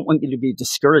 and they don't want you to be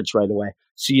discouraged right away.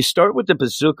 So you start with the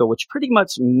bazooka, which pretty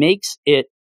much makes it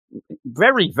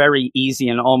very, very easy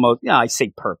and almost, I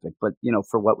say perfect, but,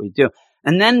 for what we do.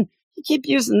 And then you keep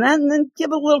using that and then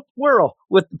give a little whirl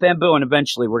with the bamboo. And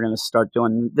eventually we're going to start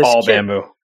doing this. All bamboo.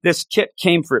 This kit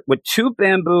came with 2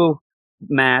 bamboo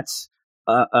mats,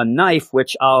 a knife,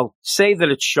 which I'll say that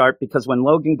it's sharp because when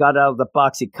Logan got out of the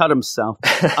box, he cut himself.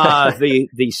 The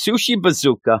sushi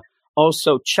bazooka,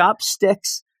 also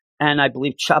chopsticks, and I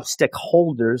believe chopstick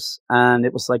holders, and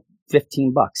it was like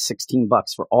 $15, $16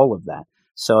 for all of that.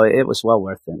 So it was well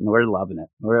worth it, and we're loving it.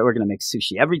 We're going to make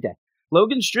sushi every day.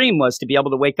 Logan's dream was to be able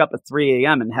to wake up at 3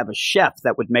 a.m. and have a chef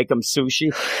that would make him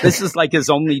sushi. This is like his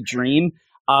only dream.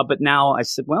 But now I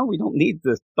said, well, we don't need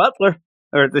the butler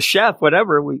or the chef,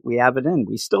 whatever. We have it in.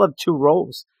 We still have 2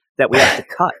 rolls that we have to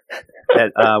cut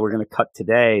that we're going to cut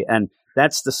today, and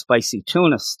that's the spicy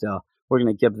tuna still. We're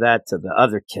going to give that to the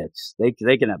other kids. They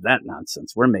can have that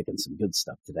nonsense. We're making some good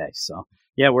stuff today. So,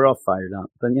 yeah, we're all fired up.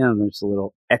 But, there's a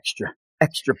little extra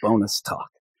bonus talk.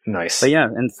 Nice. But, yeah,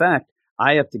 in fact,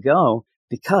 I have to go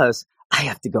because I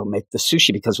have to go make the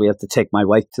sushi because we have to take my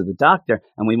wife to the doctor,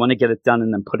 and we want to get it done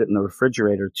and then put it in the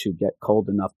refrigerator to get cold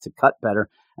enough to cut better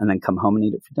and then come home and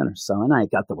eat it for dinner. So, and I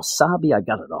got the wasabi. I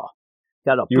got it all.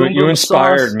 You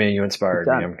inspired me. You inspired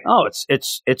me. Oh,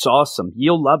 it's awesome.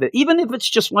 You'll love it. Even if it's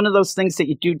just one of those things that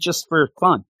you do just for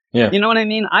fun. Yeah. You know what I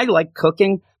mean? I like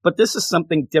cooking, but this is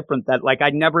something different that like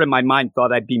I never in my mind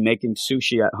thought I'd be making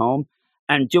sushi at home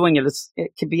and doing it.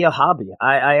 It could be a hobby.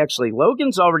 I actually,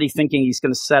 Logan's already thinking he's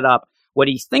going to set up what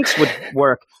he thinks would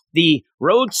work, the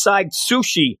roadside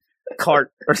sushi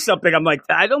cart or something. I'm like,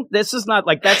 this is not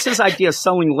like, that's his idea of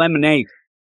selling lemonade.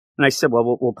 And I said,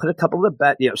 well, we'll put a couple of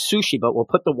sushi, but we'll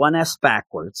put the 1S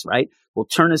backwards, right? We'll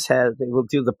turn his head. We'll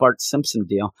do the Bart Simpson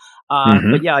deal.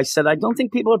 But yeah, I said, I don't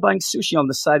think people are buying sushi on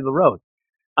the side of the road.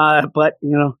 But,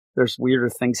 there's weirder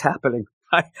things happening.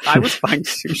 I was buying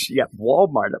sushi at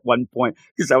Walmart at one point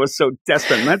because I was so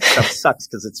desperate. And that stuff sucks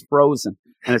because it's frozen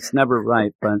and it's never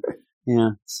right. But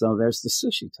yeah, so there's the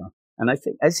sushi talk. And I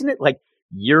think, isn't it like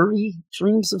Yuri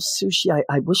dreams of sushi?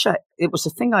 I wish it was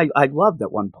a thing I loved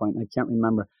at one point. I can't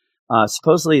remember.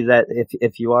 Supposedly that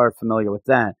if you are familiar with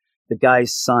that, the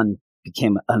guy's son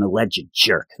became an alleged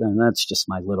jerk. And that's just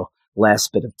my little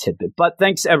last bit of tidbit. But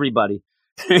thanks everybody.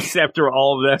 Thanks after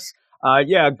all of this.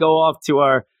 Go off to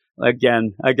our,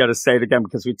 again, I got to say it again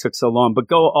because we took so long, but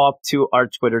go off to our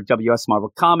Twitter, WS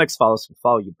Marvel Comics, follow us, we'll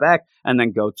follow you back, and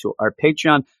then go to our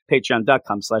Patreon,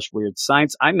 patreon.com/Weird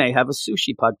Science. I may have a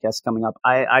sushi podcast coming up.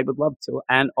 I would love to.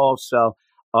 And also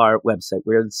our website,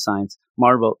 Weird Science,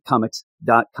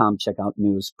 marvelcomics.com. Check out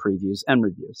news, previews, and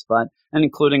reviews, and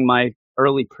including my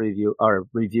early preview or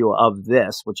review of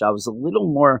this, which I was a little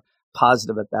more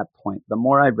positive at that point. The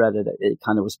more I read it, it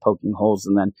kind of was poking holes,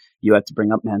 and then you had to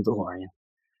bring up Mandalorian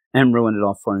and ruin it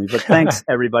all for me. But thanks,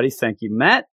 everybody. Thank you,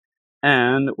 Matt.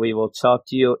 And we will talk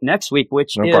to you next week,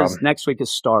 next week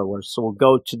is Star Wars. So we'll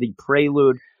go to the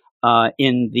prelude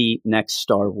in the next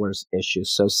Star Wars issue.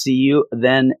 So see you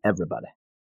then, everybody.